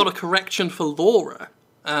actually got a correction for Laura.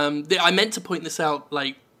 I meant to point this out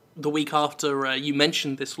like the week after you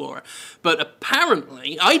mentioned this, Laura, but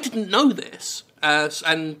apparently I didn't know this.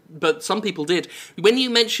 But some people did. When you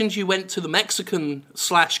mentioned you went to the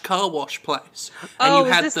Mexican/car wash place and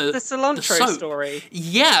you had is this the cilantro soap. story?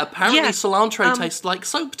 Yeah, apparently Yeah, cilantro tastes like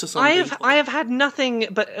soap to some people. I have had nothing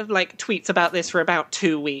but like tweets about this for about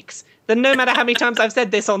 2 weeks. Then no matter how many times I've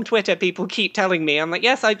said this on Twitter, people keep telling me. I'm like,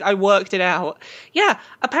 yes, I worked it out. Yeah,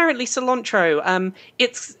 apparently cilantro.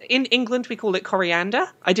 It's in England we call it coriander.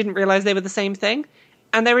 I didn't realize they were the same thing.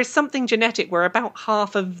 And there is something genetic where about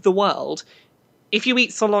half of the world, if you eat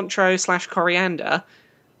cilantro/coriander,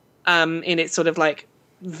 in its sort of like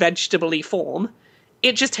vegetable-y form,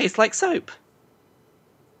 it just tastes like soap.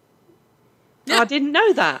 Yeah. I didn't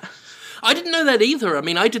know that. I didn't know that either. I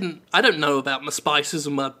mean, I don't know about my spices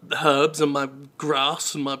and my herbs and my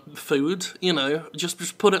grass and my food, you know.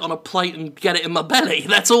 Just put it on a plate and get it in my belly.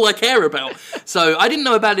 That's all I care about. So I didn't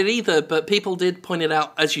know about it either, but people did point it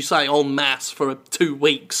out, as you say, en masse for 2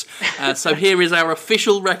 weeks. So here is our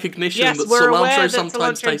official recognition Yes, that we're aware cilantro that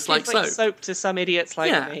sometimes cilantro tastes like soap. To some idiots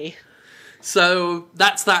like me. So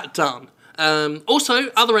that's that done. Also,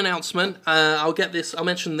 other announcement, I'll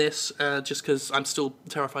mention this just because I'm still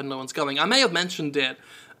terrified no one's going. I may have mentioned it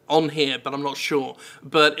on here, but I'm not sure.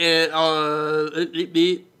 But that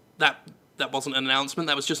wasn't an announcement,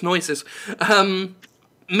 that was just noises.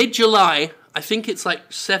 Mid-July, I think it's like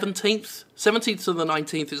 17th to the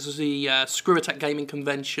 19th, is the Screw Attack Gaming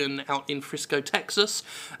Convention out in Frisco, Texas.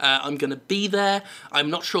 I'm going to be there. I'm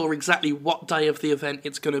not sure exactly what day of the event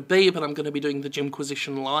it's going to be, but I'm going to be doing the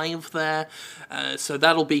Jimquisition Live there. So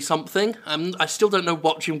that'll be something. I still don't know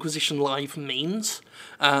what Jimquisition Live means.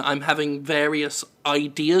 I'm having various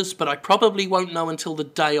ideas, but I probably won't know until the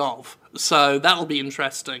day of. So that'll be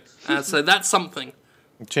interesting. So that's something.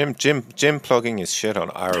 Jim plugging his shit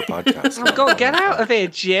on our podcast. Oh God, get out of here,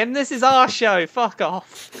 Jim. This is our show. Fuck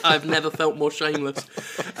off. I've never felt more shameless.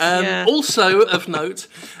 Yeah. Also of note,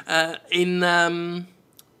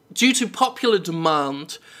 due to popular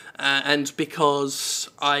demand, and because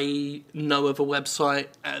I know of a website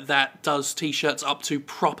that does t-shirts up to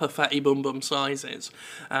proper Fatty Boom Boom sizes,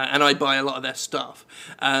 and I buy a lot of their stuff,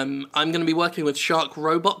 I'm going to be working with Shark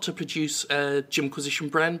Robot to produce Jimquisition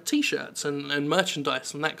brand t-shirts and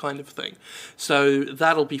merchandise and that kind of thing. So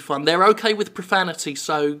that'll be fun. They're okay with profanity,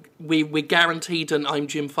 so we're guaranteed an I'm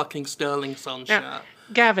Jim fucking Sterling son shirt.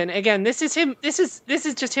 Gavin, again, this is him. This is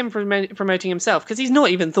just him promoting himself because he's not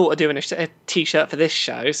even thought of doing a t-shirt for this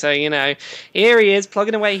show. So you know, here he is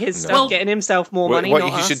plugging away his stuff, getting himself more money.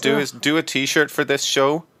 What you should do is do a t-shirt for this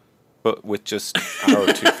show, but with just our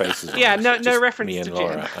two faces. Yeah, on no just reference me and to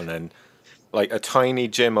Laura, Jim. and then like a tiny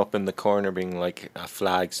Jim up in the corner being like a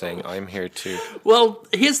flag saying, "I'm here too." Well,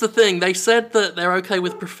 here's the thing. They said that they're okay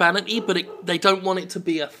with profanity, but they don't want it to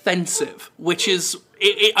be offensive, which is...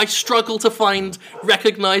 I struggle to find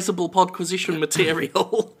recognisable Podquisition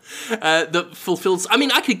material that fulfills... I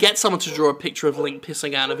mean, I could get someone to draw a picture of Link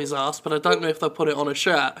pissing out of his ass, but I don't know if they'll put it on a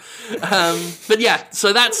shirt. But yeah,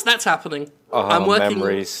 so that's happening. I'm working...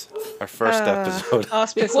 Memories. Our first episode.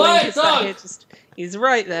 Arspiss Link is sat here he's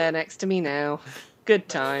right there next to me now. Good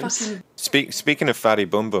times. Speaking of Fatty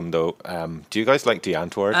Boom Boom, though, do you guys like the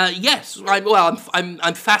Antwoord? Yes.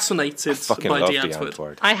 I'm fascinated fucking by love the the Antwoord.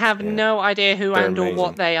 Antwoord. I have no idea who They're and or amazing.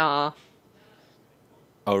 what they are.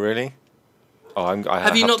 Oh, really? Oh,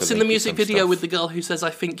 Have you not to seen the link you music some video stuff. with the girl who says,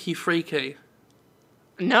 "I think you freaky"?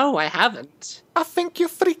 No, I haven't. I think you're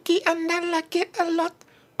freaky and I like it a lot.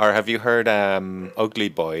 Or have you heard Ugly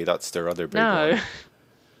Boy? That's their other big No.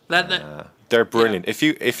 one. They're brilliant.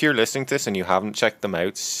 If you're listening to this and you haven't checked them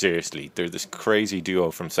out, seriously, they're this crazy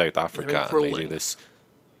duo from South Africa. And they do this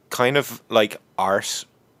kind of like art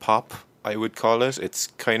pop, I would call it. It's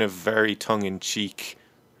kind of very tongue-in-cheek,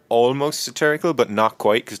 almost satirical, but not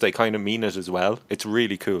quite, because they kind of mean it as well. It's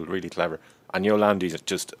really cool, really clever. And Yolandi's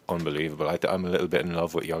just unbelievable. I'm a little bit in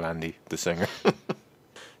love with Yolandi, the singer.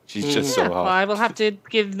 She's just so hot. Well, I will have to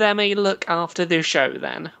give them a look after the show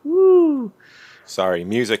then. Woo! Sorry,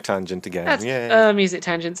 music tangent again. That's music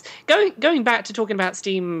tangents. Going back to talking about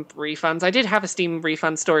Steam refunds, I did have a Steam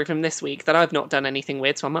refund story from this week that I've not done anything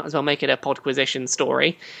with, so I might as well make it a Podquisition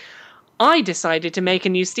story. I decided to make a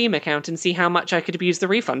new Steam account and see how much I could abuse the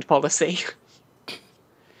refund policy.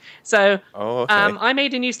 So, I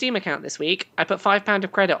made a new Steam account this week. I put £5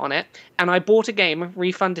 of credit on it, and I bought a game,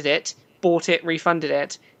 refunded it, refunded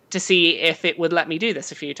it, to see if it would let me do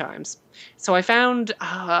this a few times. So I found...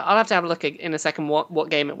 I'll have to have a look in a second what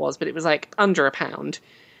game it was, but it was like under £1.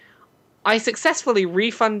 I successfully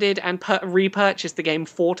refunded and repurchased the game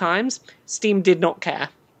 4 times. Steam did not care.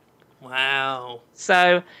 Wow.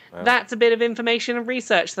 So that's a bit of information and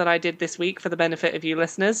research that I did this week for the benefit of you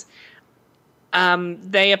listeners.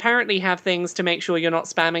 They apparently have things to make sure you're not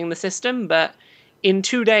spamming the system, but in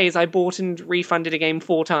 2 days I bought and refunded a game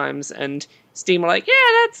 4 times, and Steam were like, yeah,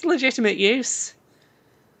 that's legitimate use.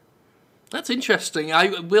 That's interesting.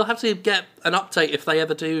 We'll have to get an update if they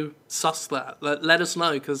ever do suss that. Let us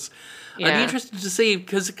know, because I'd be interested to see,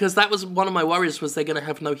 because that was one of my worries, was they're going to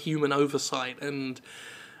have no human oversight, and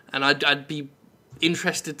I'd be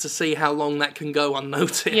interested to see how long that can go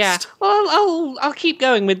unnoticed. Yeah, well, I'll keep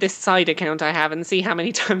going with this side account I have and see how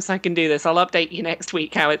many times I can do this. I'll update you next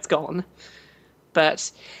week how it's gone.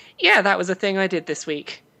 But yeah, that was a thing I did this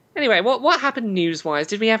week. Anyway, what happened news-wise?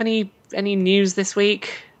 Did we have any news this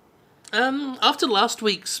week? After last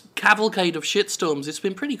week's cavalcade of shitstorms, it's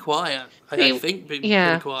been pretty quiet. I think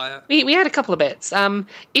pretty quiet. We had a couple of bits.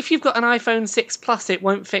 If you've got an iPhone 6 Plus, it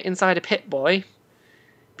won't fit inside a Pip-Boy.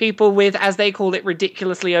 People with, as they call it,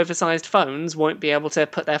 ridiculously oversized phones won't be able to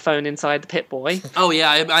put their phone inside the Pip-Boy. Oh yeah,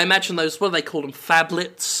 I imagine those, what do they call them,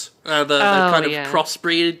 phablets? The kind of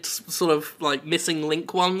crossbreed, sort of like missing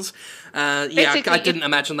link ones. I didn't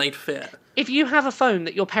imagine they'd fit. If you have a phone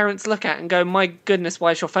that your parents look at and go, my goodness,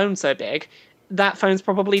 why is your phone so big? That phone's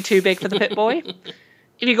probably too big for the Pip-Boy.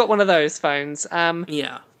 If you got one of those phones.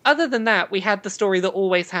 Yeah. Other than that, we had the story that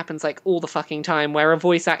always happens like all the fucking time, where a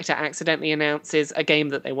voice actor accidentally announces a game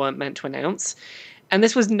that they weren't meant to announce. And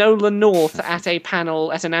this was Nolan North at a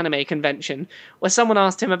panel at an anime convention, where someone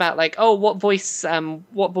asked him about, like, oh, what voice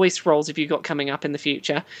roles have you got coming up in the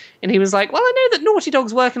future? And he was like, well, I know that Naughty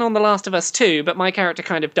Dog's working on The Last of Us 2, but my character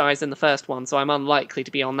kind of dies in the first one, so I'm unlikely to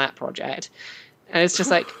be on that project. And it's just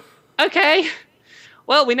like, okay,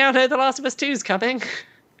 well, we now know The Last of Us 2's coming.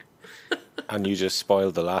 And you just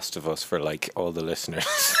spoiled The Last of Us for, like, all the listeners.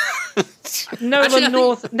 Nolan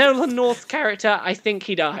North's character, I think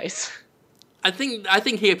he dies. I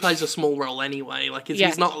think he plays a small role anyway. Like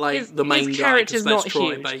he's not like the main his guy. Character's not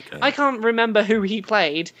Troy huge. Baker. I can't remember who he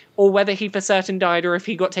played, or whether he for certain died, or if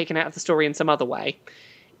he got taken out of the story in some other way.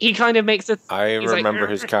 He kind of makes I remember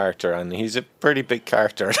his character, and he's a pretty big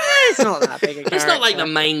character. It's not that big a character. It's not like the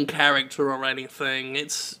main character or anything.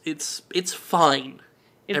 It's fine.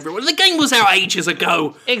 Everyone, the game was out ages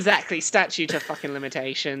ago. Exactly, statute of fucking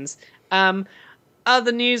limitations.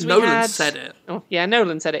 Other news we had... Nolan said it. Oh, yeah,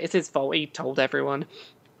 Nolan said it. It's his fault. He told everyone.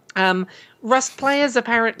 Rust players,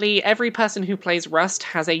 apparently, every person who plays Rust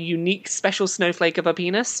has a unique special snowflake of a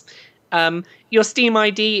penis. Your Steam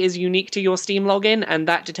ID is unique to your Steam login, and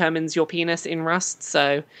that determines your penis in Rust,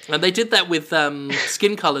 so... And they did that with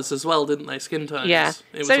skin colours as well, didn't they? Skin tones. Yeah.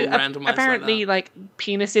 It was all randomised apparently, like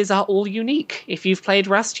penises are all unique. If you've played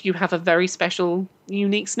Rust, you have a very special,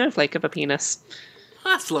 unique snowflake of a penis.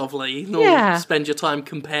 That's lovely. Yeah. Spend your time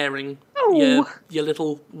comparing your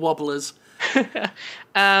little wobblers.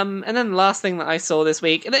 And then the last thing that I saw this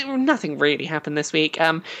week, nothing really happened this week.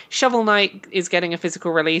 Shovel Knight is getting a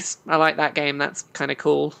physical release. I like that game. That's kind of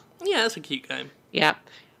cool. Yeah, that's a cute game. Yeah.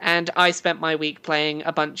 And I spent my week playing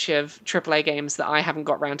a bunch of AAA games that I haven't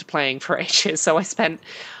got round to playing for ages. So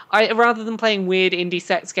rather than playing weird indie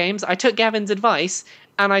sex games, I took Gavin's advice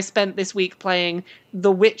and I spent this week playing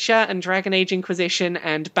The Witcher and Dragon Age Inquisition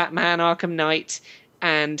and Batman Arkham Knight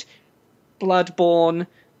and Bloodborne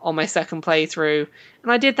on my second playthrough.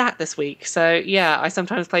 And I did that this week. So yeah, I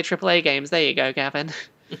sometimes play AAA games. There you go, Gavin.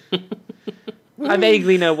 I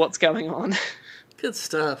vaguely know what's going on. Good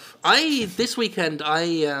stuff. This weekend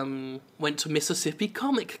I went to Mississippi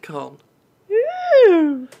Comic Con.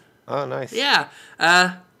 Ooh. Oh, nice. Yeah.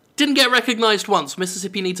 Didn't get recognised once.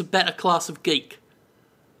 Mississippi needs a better class of geek.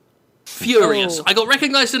 Furious. Oh. I got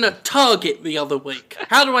recognised in a Target the other week.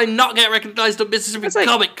 How do I not get recognised at Mississippi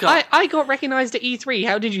Comic Con? I got recognised at E3.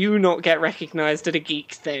 How did you not get recognised at a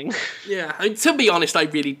geek thing? Yeah, to be honest, I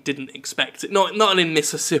really didn't expect it. Not in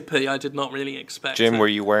Mississippi, I did not really expect it. Jim, were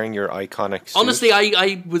you wearing your iconic suit? Honestly,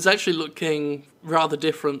 I was actually looking rather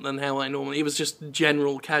different than how I normally... It was just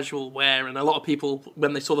general casual wear, and a lot of people,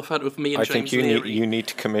 when they saw the photo of me and James Leary... I think you need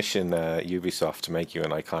to commission Ubisoft to make you an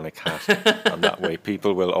iconic hat, and that way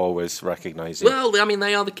people will always recognise you. Well, I mean,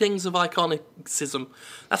 they are the kings of iconicism.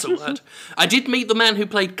 That's a word. I did meet the man who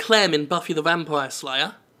played Clem in Buffy the Vampire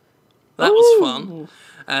Slayer. That was fun.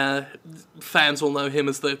 Fans will know him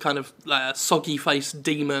as the kind of soggy-faced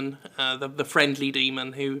demon, the friendly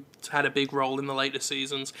demon who had a big role in the later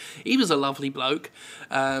seasons. He was a lovely bloke.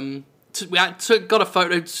 Got a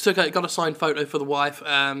signed photo for the wife,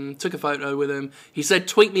 took a photo with him. He said,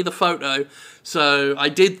 tweet me the photo, so I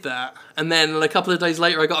did that. And then a couple of days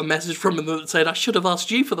later, I got a message from him that said, I should have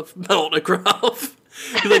asked you for the autograph.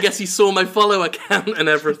 Because I guess he saw my follow account and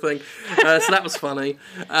everything. So that was funny.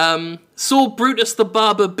 Saw Brutus the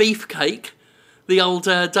Barber Beefcake, the old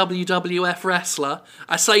WWF wrestler.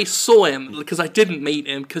 I say saw him because I didn't meet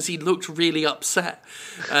him because he looked really upset.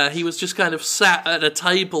 He was just kind of sat at a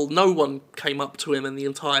table. No one came up to him, and the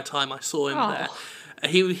entire time I saw him there.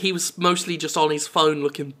 He was mostly just on his phone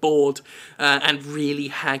looking bored and really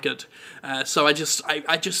haggard. So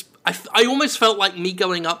I almost felt like me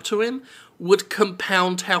going up to him would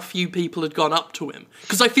compound how few people had gone up to him.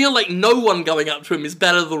 Because I feel like no one going up to him is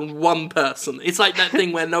better than one person. It's like that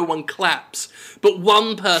thing where no one claps, but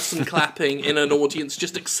one person clapping in an audience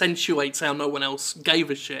just accentuates how no one else gave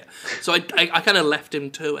a shit. So I kind of left him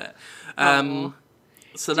to it.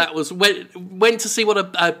 So that was... Went to see what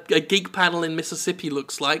a geek panel in Mississippi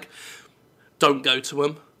looks like. Don't go to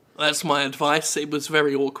them. That's my advice. It was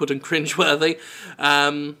very awkward and cringeworthy.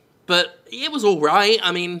 But it was all right.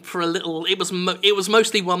 I mean, for a little, it was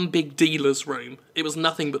mostly one big dealer's room. It was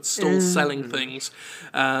nothing but stalls selling things.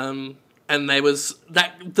 And there was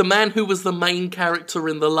the man who was the main character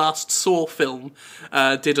in the last Saw film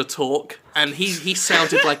did a talk, and he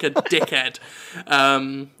sounded like a dickhead.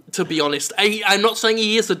 To be honest, I'm not saying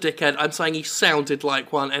he is a dickhead. I'm saying he sounded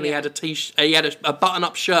like one, and he had a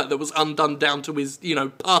button-up shirt that was undone down to his,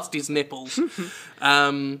 past his nipples.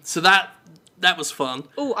 So that was fun.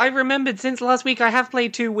 Oh, I remembered since last week I have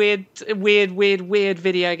played two weird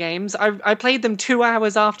video games. I played them 2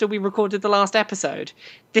 hours after we recorded the last episode.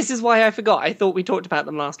 This is why I forgot. I thought we talked about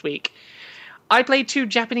them last week. I played 2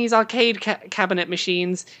 Japanese arcade cabinet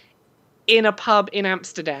machines in a pub in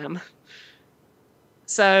Amsterdam.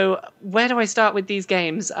 So, where do I start with these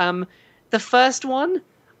games? The first one,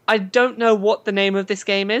 I don't know what the name of this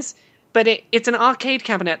game is, but it's an arcade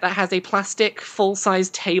cabinet that has a plastic full-size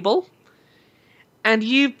table. And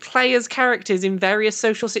you play as characters in various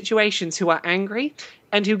social situations who are angry,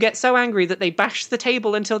 and who get so angry that they bash the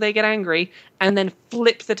table until they get angry, and then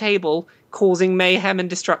flip the table, causing mayhem and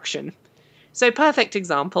destruction. So, perfect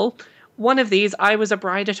example. One of these, I was a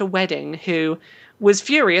bride at a wedding who was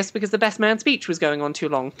furious because the best man speech was going on too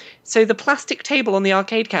long. So the plastic table on the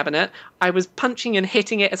arcade cabinet, I was punching and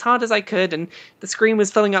hitting it as hard as I could, and the screen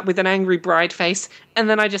was filling up with an angry bride face, and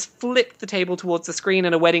then I just flipped the table towards the screen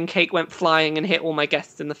and a wedding cake went flying and hit all my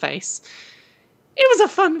guests in the face. It was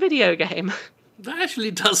a fun video game. That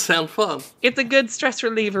actually does sound fun. It's a good stress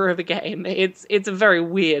reliever of a game. It's a very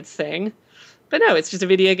weird thing. But no, it's just a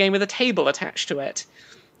video game with a table attached to it.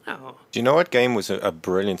 Oh. Do you know what game was a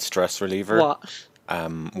brilliant stress reliever? What?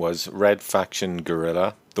 Was Red Faction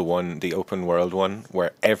Guerrilla, the open world one,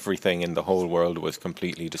 where everything in the whole world was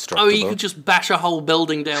completely destructible. Oh, you could just bash a whole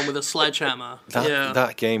building down with a sledgehammer.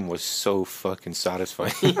 That game was so fucking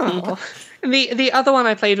satisfying. Oh. The other one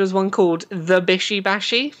I played was one called The Bishi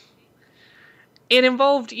Bashi. It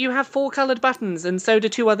involved, you have 4 coloured buttons, and so do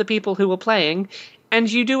 2 other people who were playing,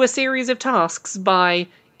 and you do a series of tasks by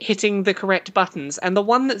hitting the correct buttons. And the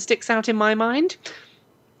one that sticks out in my mind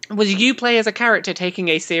was you play as a character taking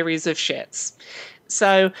a series of shits.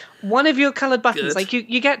 So one of your coloured buttons, like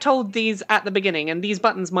you get told these at the beginning, and these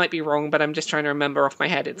buttons might be wrong, but I'm just trying to remember off my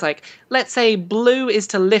head. It's like, let's say blue is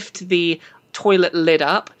to lift the toilet lid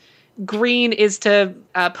up, green is to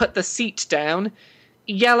put the seat down,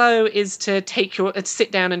 yellow is to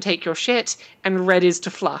sit down and take your shit, and red is to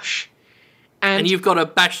flush. And you've got to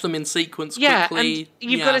bash them in sequence quickly.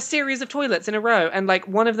 And you've got a series of toilets in a row, and like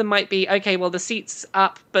one of them might be, okay, well the seat's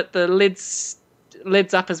up, but the lid's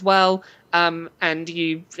up as well, and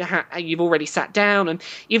you've already sat down, and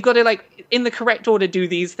you've got to, like, in the correct order, do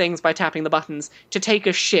these things by tapping the buttons to take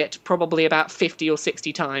a shit probably about 50 or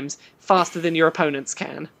 60 times faster than your opponents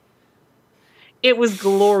can. It was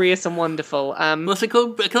glorious and wonderful. What's it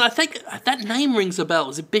called? Because I think that name rings a bell.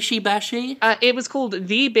 Is it Bishi Bashi? It was called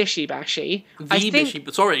The Bishi Bashi.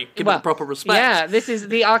 Sorry, give it proper respect. Yeah,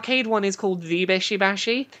 the arcade one is called The Bishi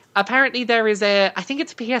Bashi. Apparently there is I think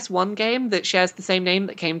it's a PS1 game that shares the same name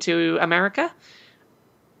that came to America.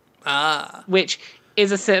 Which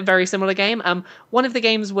is a very similar game. One of the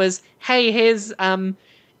games was, hey, here's,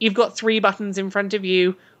 you've got 3 buttons in front of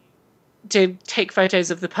you to take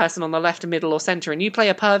photos of the person on the left, middle, or center, and you play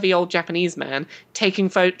a pervy old Japanese man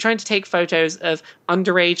trying to take photos of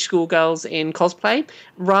underage schoolgirls in cosplay,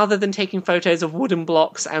 rather than taking photos of wooden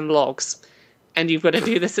blocks and logs. And you've got to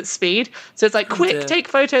do this at speed. So it's like, quick, take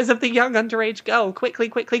photos of the young underage girl, quickly,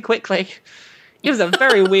 quickly, quickly. It was a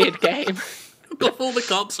very weird game. Before the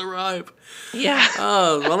cops arrive. Yeah.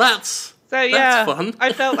 Oh, well, that's fun.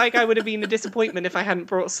 I felt like I would have been a disappointment if I hadn't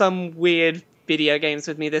brought some weird video games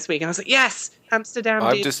with me this week, and I was like, yes, Amsterdam.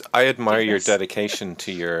 I admire your dedication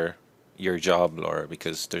to your your job, Laura,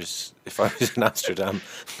 because if I was in Amsterdam,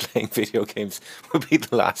 playing video games would be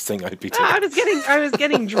the last thing I'd be doing. I was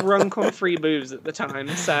getting drunk on free booze at the time,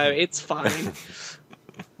 so it's fine.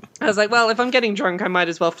 I was like, well, if I'm getting drunk, I might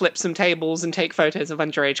as well flip some tables and take photos of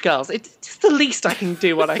underage girls. It's just the least I can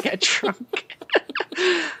do when I get drunk.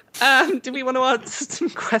 Do we want to answer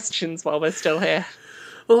some questions while we're still here?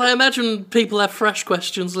 Well, I imagine people have fresh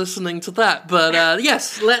questions listening to that, but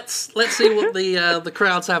yes, let's see what the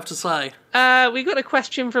crowds have to say. We got a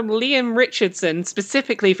question from Liam Richardson,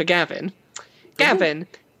 specifically for Gavin. Gavin,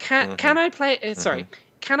 can I play?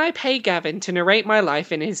 Can I pay Gavin to narrate my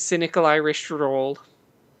life in his cynical Irish drawl?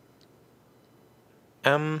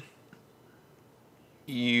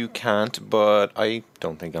 You can't, but I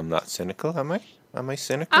don't think I'm that cynical, am I? Am I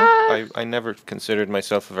cynical? I never considered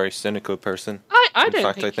myself a very cynical person. I in don't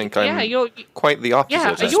fact, think I think you're I'm quite the opposite. Yeah,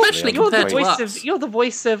 actually. you're the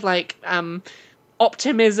voice of like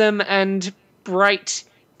optimism and bright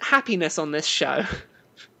happiness on this show.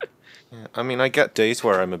 Yeah, I mean, I get days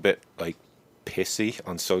where I'm a bit like pissy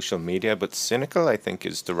on social media, but cynical, I think,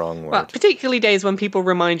 is the wrong word. Well, particularly days when people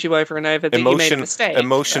remind you over and over that you made a mistake.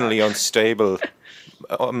 Emotionally unstable.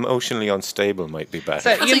 Emotionally unstable might be better.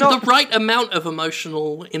 I think the right amount of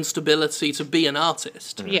emotional instability to be an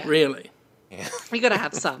artist. Yeah. Really. Yeah. You got to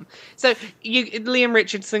have some. So Liam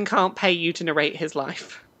Richardson can't pay you to narrate his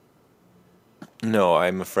life. No,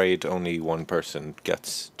 I'm afraid only one person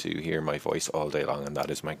gets to hear my voice all day long, and that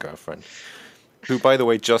is my girlfriend. Who, by the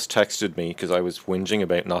way, just texted me because I was whinging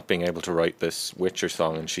about not being able to write this Witcher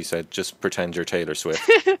song, and she said, just pretend you're Taylor Swift.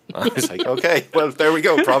 I was like, okay, well, there we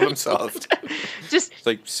go, problem solved. It's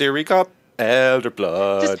like, Ciri got elder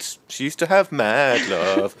blood. She used to have mad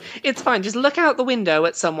love. It's fine. Just look out the window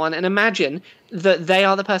at someone and imagine that they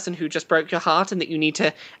are the person who just broke your heart and that you need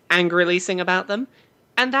to angrily sing about them.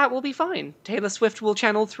 And that will be fine. Taylor Swift will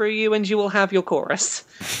channel through you and you will have your chorus.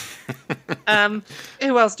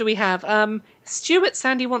 Who else do we have? Stuart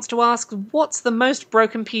Sandy wants to ask, what's the most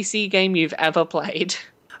broken PC game you've ever played?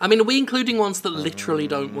 I mean, are we including ones that literally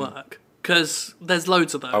don't work? Because there's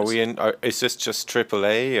loads of those. Are we in? Is this just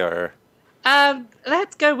AAA or?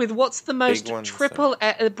 Let's go with what's the most broken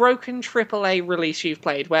AAA release you've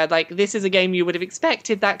played, where like this is a game you would have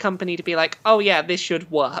expected that company to be like, oh yeah, this should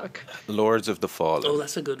work. Lords of the Fallen. Oh,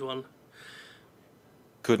 that's a good one.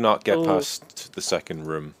 Could not get past the second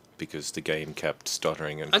room because the game kept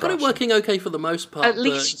stuttering and I got crashing. it working okay for the most part,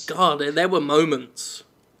 but God, there were moments.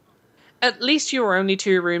 At least you were only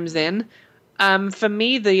 2 rooms in. For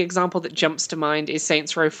me, the example that jumps to mind is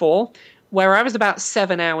Saints Row 4, where I was about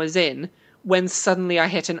 7 hours in when suddenly I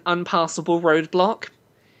hit an unpassable roadblock,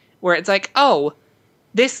 where it's like, oh,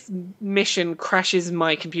 this mission crashes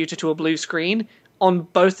my computer to a blue screen on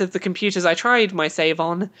both of the computers I tried my save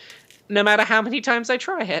on. No matter how many times I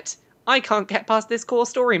try it, I can't get past this core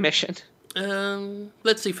story mission.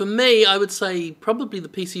 Let's see, for me, I would say probably the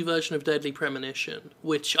PC version of Deadly Premonition,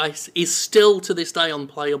 which is still to this day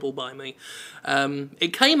unplayable by me.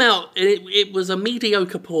 It came out, it was a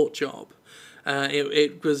mediocre port job.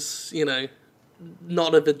 It was,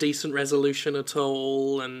 not of a decent resolution at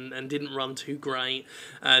all, and didn't run too great.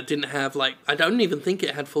 Didn't have, I don't even think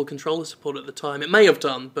it had full controller support at the time. It may have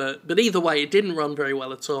done, but either way, it didn't run very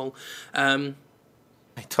well at all.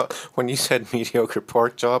 I thought, when you said mediocre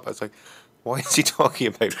pork job, I was like, why is he talking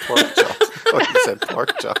about pork chop? I he said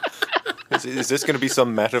pork chop. Is this going to be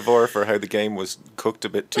some metaphor for how the game was cooked a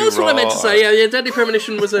bit too raw? That's what I meant to say, yeah. Deadly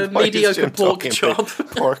Premonition was a mediocre pork chop.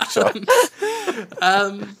 Pork chop.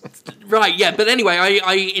 Right, yeah, but anyway,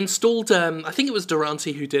 I installed, I think it was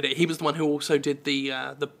Durante who did it. He was the one who also did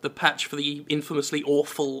the patch for the infamously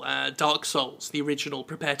awful Dark Souls, the original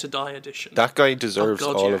Prepare to Die edition. That guy deserves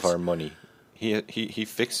all of our money. He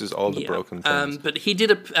fixes all the broken things. But he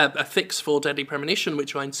did a fix for Deadly Premonition,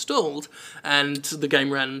 which I installed, and the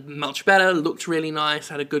game ran much better, looked really nice,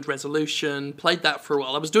 had a good resolution, played that for a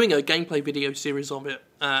while. I was doing a gameplay video series of it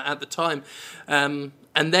at the time. And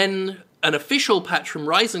then an official patch from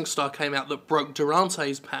Rising Star came out that broke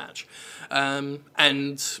Durante's patch. And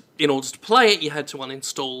in order to play it, you had to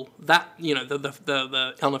uninstall that,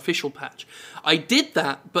 the unofficial patch. I did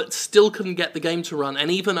that, but still couldn't get the game to run.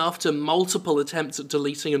 And even after multiple attempts at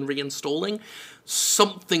deleting and reinstalling,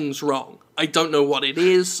 something's wrong. I don't know what it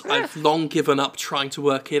is. I've long given up trying to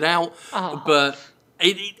work it out. Oh. But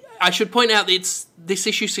I should point out that this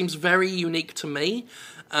issue seems very unique to me.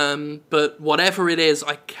 But whatever it is,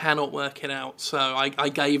 I cannot work it out. So I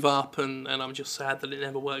gave up, and I'm just sad that it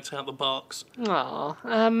never worked out the box. Aw.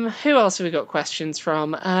 Who else have we got questions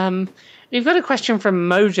from? We've got a question from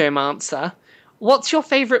Mojomancer. What's your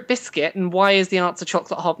favourite biscuit, and why is the answer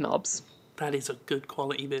chocolate hobnobs? That is a good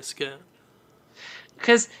quality biscuit.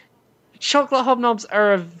 Because chocolate hobnobs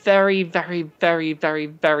are a very, very, very, very,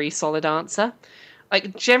 very solid answer.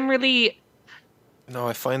 Like, generally... No,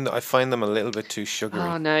 I find them a little bit too sugary.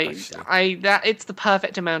 Oh, no. Actually. It's the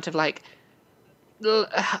perfect amount of, like,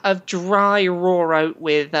 of dry raw oat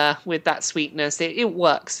with that sweetness. It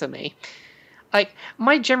works for me. Like,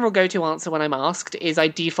 my general go-to answer when I'm asked is I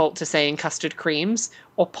default to saying custard creams,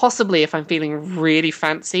 or possibly, if I'm feeling really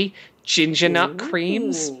fancy, ginger nut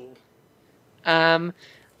creams.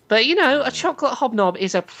 But, you know, a chocolate hobnob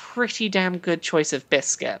is a pretty damn good choice of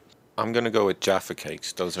biscuit. I'm going to go with Jaffa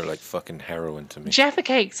cakes. Those are like fucking heroin to me. Jaffa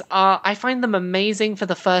cakes I find them amazing for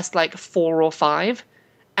the first, like, 4 or 5,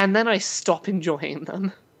 and then I stop enjoying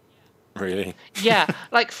them. Really? Yeah,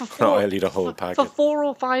 like for 4, I'll eat a whole packet. For 4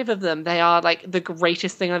 or 5 of them, they are like the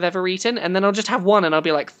greatest thing I've ever eaten, and then I'll just have one and I'll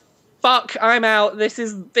be like, fuck, I'm out. This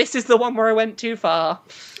is the one where I went too far.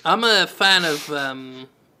 I'm a fan of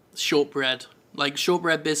shortbread. Like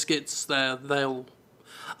shortbread biscuits,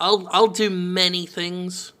 I'll do many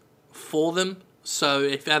things for them. So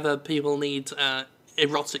if ever people need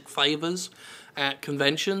erotic favors at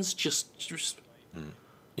conventions, just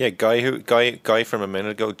Yeah, guy from a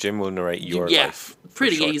minute ago, Jim will narrate your life. Yeah,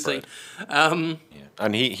 pretty easy. Yeah.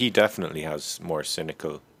 And he definitely has more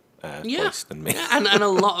cynical voice than me. and a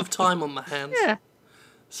lot of time on the hands. Yeah.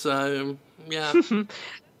 So, yeah.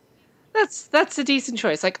 That's a decent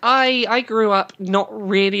choice. Like, I grew up not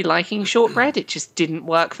really liking shortbread. It just didn't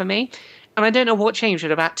work for me. And I don't know what changed,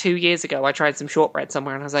 but about 2 years ago, I tried some shortbread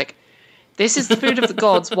somewhere, and I was like, this is the food of the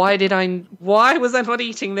gods. Why was I not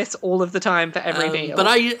eating this all of the time for every meal? But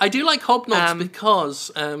I do like hobnobs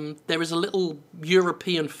because there is a little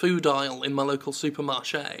European food aisle in my local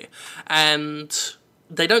supermarché, and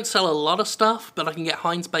they don't sell a lot of stuff, but I can get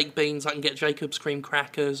Heinz baked beans, I can get Jacob's cream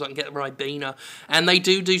crackers, I can get Ribena, and they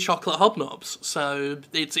do chocolate hobnobs. So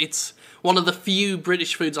it's one of the few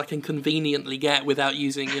British foods I can conveniently get without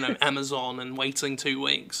using, Amazon and waiting 2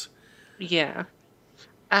 weeks. Yeah.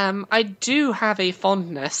 I do have a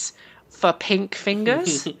fondness for pink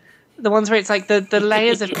fingers. The ones where it's like the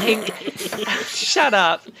layers of pink... Shut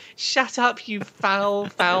up, you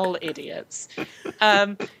foul idiots.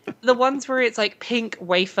 The ones where it's like pink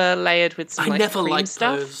wafer layered with some cream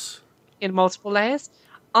stuff those. In multiple layers.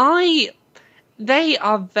 They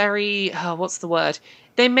are very... what's the word?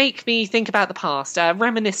 They make me think about the past.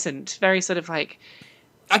 Reminiscent. Very sort of like...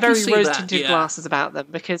 very rose-tinted glasses about them,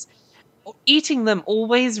 because... eating them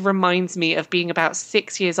always reminds me of being about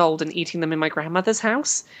 6 years old and eating them in my grandmother's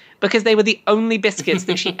house, because they were the only biscuits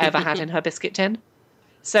that she ever had in her biscuit tin.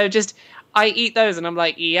 So I eat those and I'm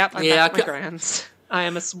like, yep, I'm back at my grand's. I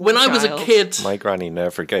am a small When I child. was a kid... My granny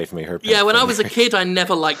never gave me her pink when fingers. I was a kid, I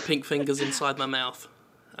never liked pink fingers inside my mouth.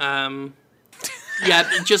 I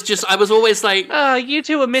was always like... Oh, you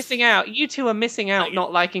two are missing out. You two are missing out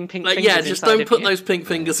not liking pink fingers yeah, just don't put you. those pink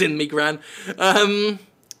fingers in me, Gran.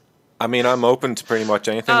 I mean, I'm open to pretty much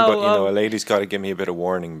anything, but, a lady's got to give me a bit of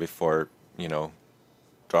warning before,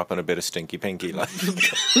 dropping a bit of stinky pinky. Like.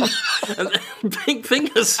 Pink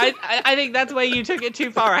fingers. I think that's where you took it too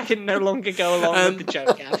far. I can no longer go along with the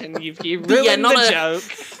joke, Gavin. You've ruined the joke.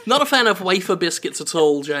 Not a fan of wafer biscuits at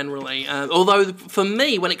all, generally. Although, for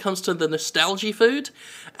me, when it comes to the nostalgia food,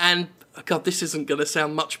 and... God, this isn't going to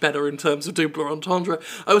sound much better in terms of double entendre.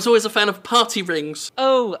 I was always a fan of party rings.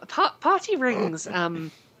 Oh, party rings.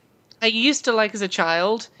 I used to like as a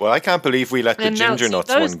child. Well, I can't believe we let the ginger nuts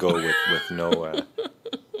one go with no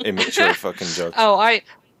immature fucking jokes. Oh,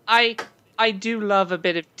 I do love a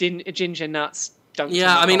bit of ginger nuts.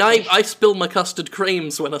 Yeah, I mean, I spill my custard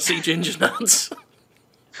creams when I see ginger nuts.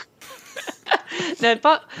 No,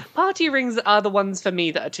 but party rings are the ones for me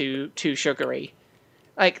that are too sugary.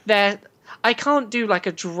 Like I can't do like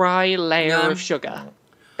a dry layer of sugar.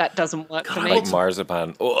 That doesn't work for me. Like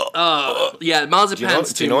marzipan. Yeah,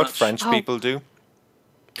 marzipan's do you know what French people do?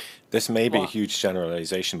 This may be a huge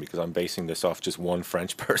generalization because I'm basing this off just one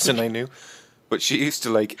French person I knew. But she used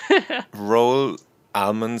to roll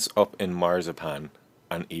almonds up in marzipan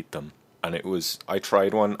and eat them. And I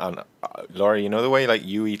tried one, and Laura, you know the way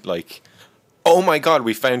you eat oh my God,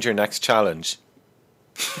 we found your next challenge.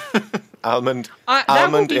 Almond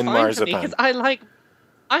in marzipan. Because I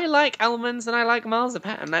like almonds and I like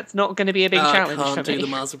marzipan. That's not going to be a big challenge for me. I can't do the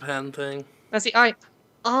marzipan thing. Now, see, I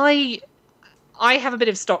have a bit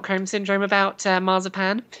of Stockholm syndrome about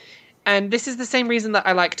marzipan, and this is the same reason that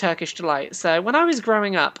I like Turkish Delight. So when I was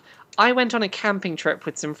growing up, I went on a camping trip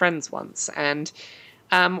with some friends once, and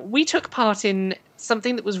we took part in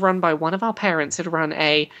something that was run by one of our parents who had run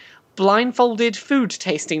a blindfolded food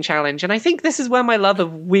tasting challenge, and I think this is where my love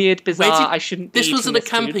of weird, bizarre, I shouldn't be this was eating at a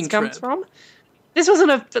camping comes trip from. This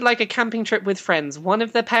wasn't a camping trip with friends. One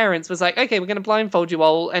of their parents was like, "Okay, we're going to blindfold you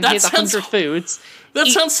all, and here's 100 foods." That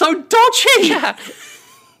sounds so dodgy. Yeah.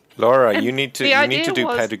 Laura, you need to idea do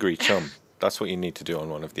was- pedigree chum. That's what you need to do on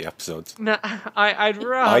one of the episodes. No, I'd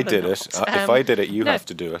rather. I did it. not. If I did it, you no, have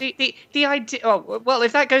to do it. The idea. Oh well,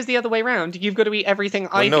 if that goes the other way around, you've got to eat everything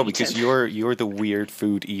Well, I've no, eaten. because you're the weird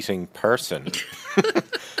food eating person.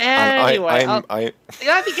 Anyway, I'm let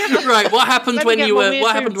me get Right, what happened let me when get you my were weird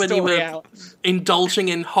what food happened when you story were out. indulging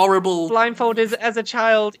in horrible blindfolded as a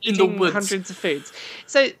child In the eating woods. hundreds of foods.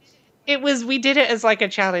 So we did it as like a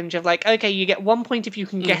challenge of like, okay, you get 1 point if you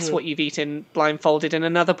can guess what you've eaten blindfolded, and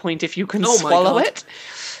another point if you can Oh my swallow God. it.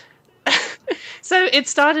 So it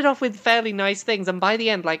started off with fairly nice things, and by the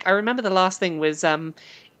end, like I remember the last thing was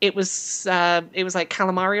it was like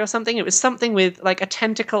calamari or something. It was something with like a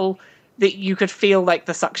tentacle that you could feel like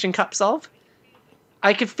the suction cups of.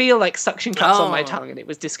 I could feel like suction cups on my Oh. tongue, and it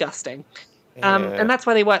was disgusting. Yeah. And that's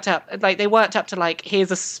why they worked up. Like they worked up to like,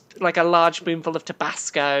 here's a large spoonful of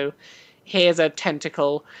Tabasco, here's a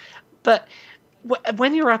tentacle. But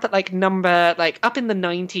when you're up at up in the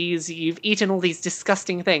 90s, you've eaten all these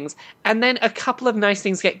disgusting things, and then a couple of nice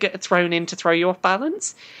things get thrown in to throw you off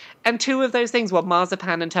balance. And two of those things were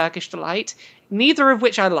marzipan and Turkish delight, neither of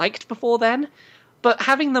which I liked before then. But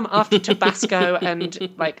having them after Tabasco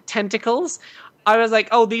and like tentacles, I was like,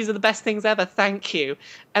 oh, these are the best things ever, thank you.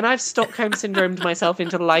 And I've Stockholm syndromed myself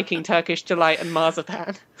into liking Turkish delight and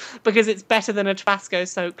marzipan because it's better than a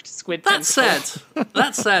Tabasco-soaked squid That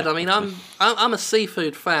tentacle. said, I mean, I'm a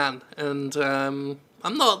seafood fan, and I'm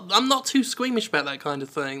not too squeamish about that kind of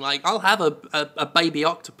thing. Like, I'll have a baby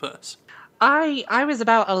octopus. I was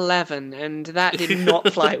about 11, and that did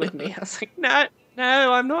not fly with me. I was like, no,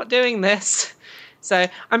 I'm not doing this. So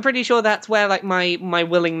I'm pretty sure that's where like my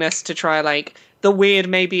willingness to try like the weird,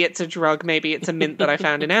 maybe it's a drug, maybe it's a mint that I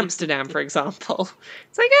found in Amsterdam, for example.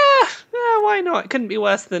 It's like, why not? It couldn't be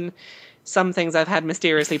worse than some things I've had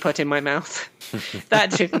mysteriously put in my mouth.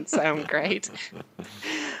 That didn't sound great.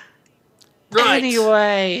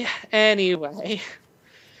 Right. Anyway.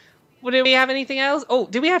 Well, do we have anything else? Oh,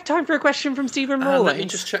 do we have time for a question from Stephen Rawlins? Let me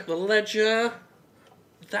just check the ledger.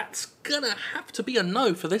 That's gonna have to be a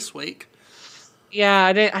no for this week. Yeah,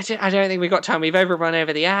 I don't think we've got time. We've overrun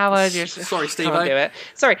over the hour. Sorry, Steve. Can't do it.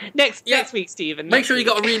 Sorry. Next week, Stephen. Make sure you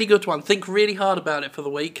got a really good one. Think really hard about it for the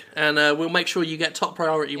week, and we'll make sure you get top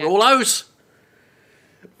priority. Yeah. Rawlos!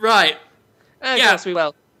 Right. Of course we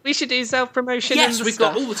will. We should do self-promotion. Yes, we've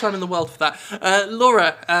got all the time in the world for that.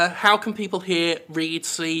 Laura, how can people hear, read,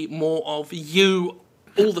 see more of you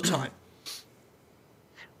all the time?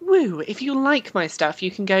 Woo! If you like my stuff,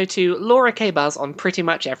 you can go to Laura K. Buzz on pretty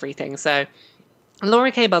much everything. So,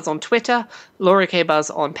 Laura K. Buzz on Twitter, Laura K.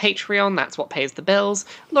 Buzz on Patreon, that's what pays the bills,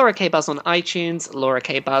 Laura K. Buzz on iTunes, Laura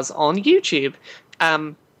K. Buzz on YouTube.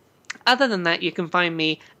 Other than that, you can find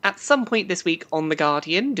me at some point this week on The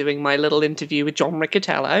Guardian, doing my little interview with John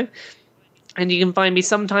Riccatello. And you can find me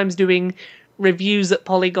sometimes doing reviews at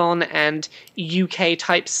Polygon and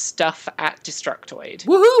UK-type stuff at Destructoid.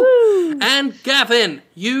 Woohoo! And Gavin,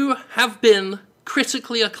 you have been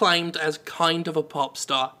critically acclaimed as kind of a pop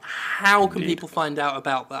star. How can people find out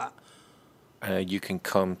about that? You can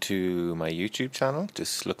come to my YouTube channel.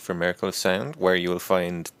 Just look for Miracle of Sound, where you will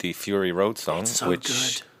find the Fury Road song,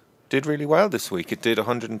 which did really well this week. It did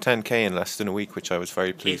 110k in less than a week, which I was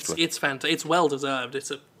very pleased with. It's fantastic. It's well deserved.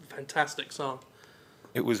 It's a fantastic song.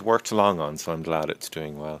 It was worked long on, so I'm glad it's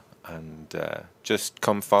doing well. And just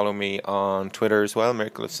come follow me on Twitter as well,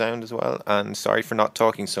 Miracle of Sound as well. And sorry for not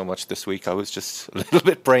talking so much this week. I was just a little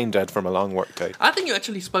bit brain dead from a long work day. I think you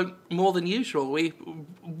actually spoke more than usual. Really?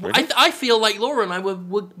 I feel like Laura and I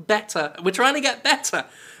were better. We're trying to get better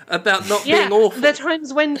about not being awful.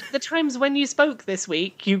 The times when you spoke this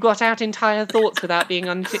week, you got out entire thoughts without being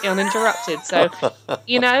uninterrupted. So,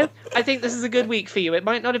 I think this is a good week for you. It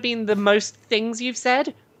might not have been the most things you've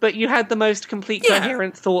said, but you had the most complete,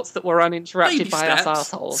 coherent thoughts that were uninterrupted Baby by steps.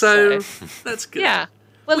 us arseholes. So that's good. Yeah.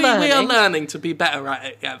 We are learning to be better at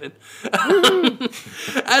it, Gavin.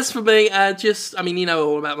 As for me, you know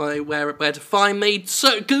all about my where to find me.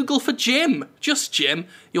 So Google for Jim, just Jim.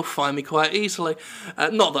 You'll find me quite easily.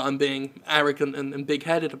 Not that I'm being arrogant and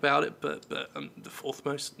big-headed about it, but I'm the fourth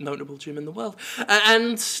most notable Jim in the world.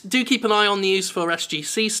 And do keep an eye on news for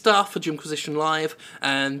SGC stuff, for Jimquisition Live,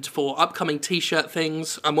 and for upcoming T-shirt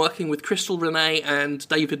things. I'm working with Crystal Renee and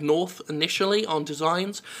David North initially on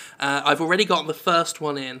designs. I've already got the first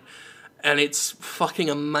one in, and it's fucking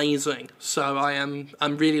amazing. So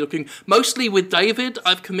I'm really looking, mostly with David.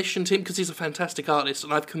 I've commissioned him because he's a fantastic artist,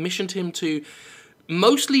 and I've commissioned him to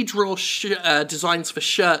mostly draw designs for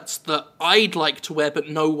shirts that I'd like to wear but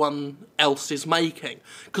no one else is making.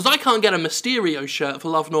 Because I can't get a Mysterio shirt for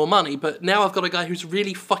love nor money, but now I've got a guy who's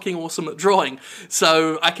really fucking awesome at drawing,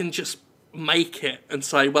 so I can just make it and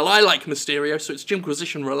say, well, I like Mysterio, so it's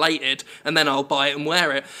Jimquisition related, and then I'll buy it and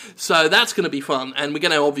wear it. So that's going to be fun, and we're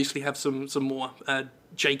going to obviously have some more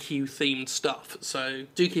JQ themed stuff, so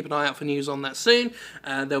do keep an eye out for news on that soon.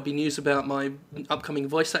 There'll be news about my upcoming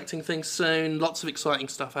voice acting thing soon. Lots of exciting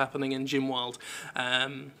stuff happening in Gymworld.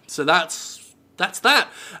 So that's that.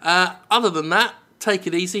 Other than that, take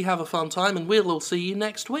it easy, have a fun time, and we'll all see you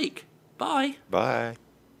next week. Bye. Bye.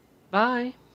 Bye.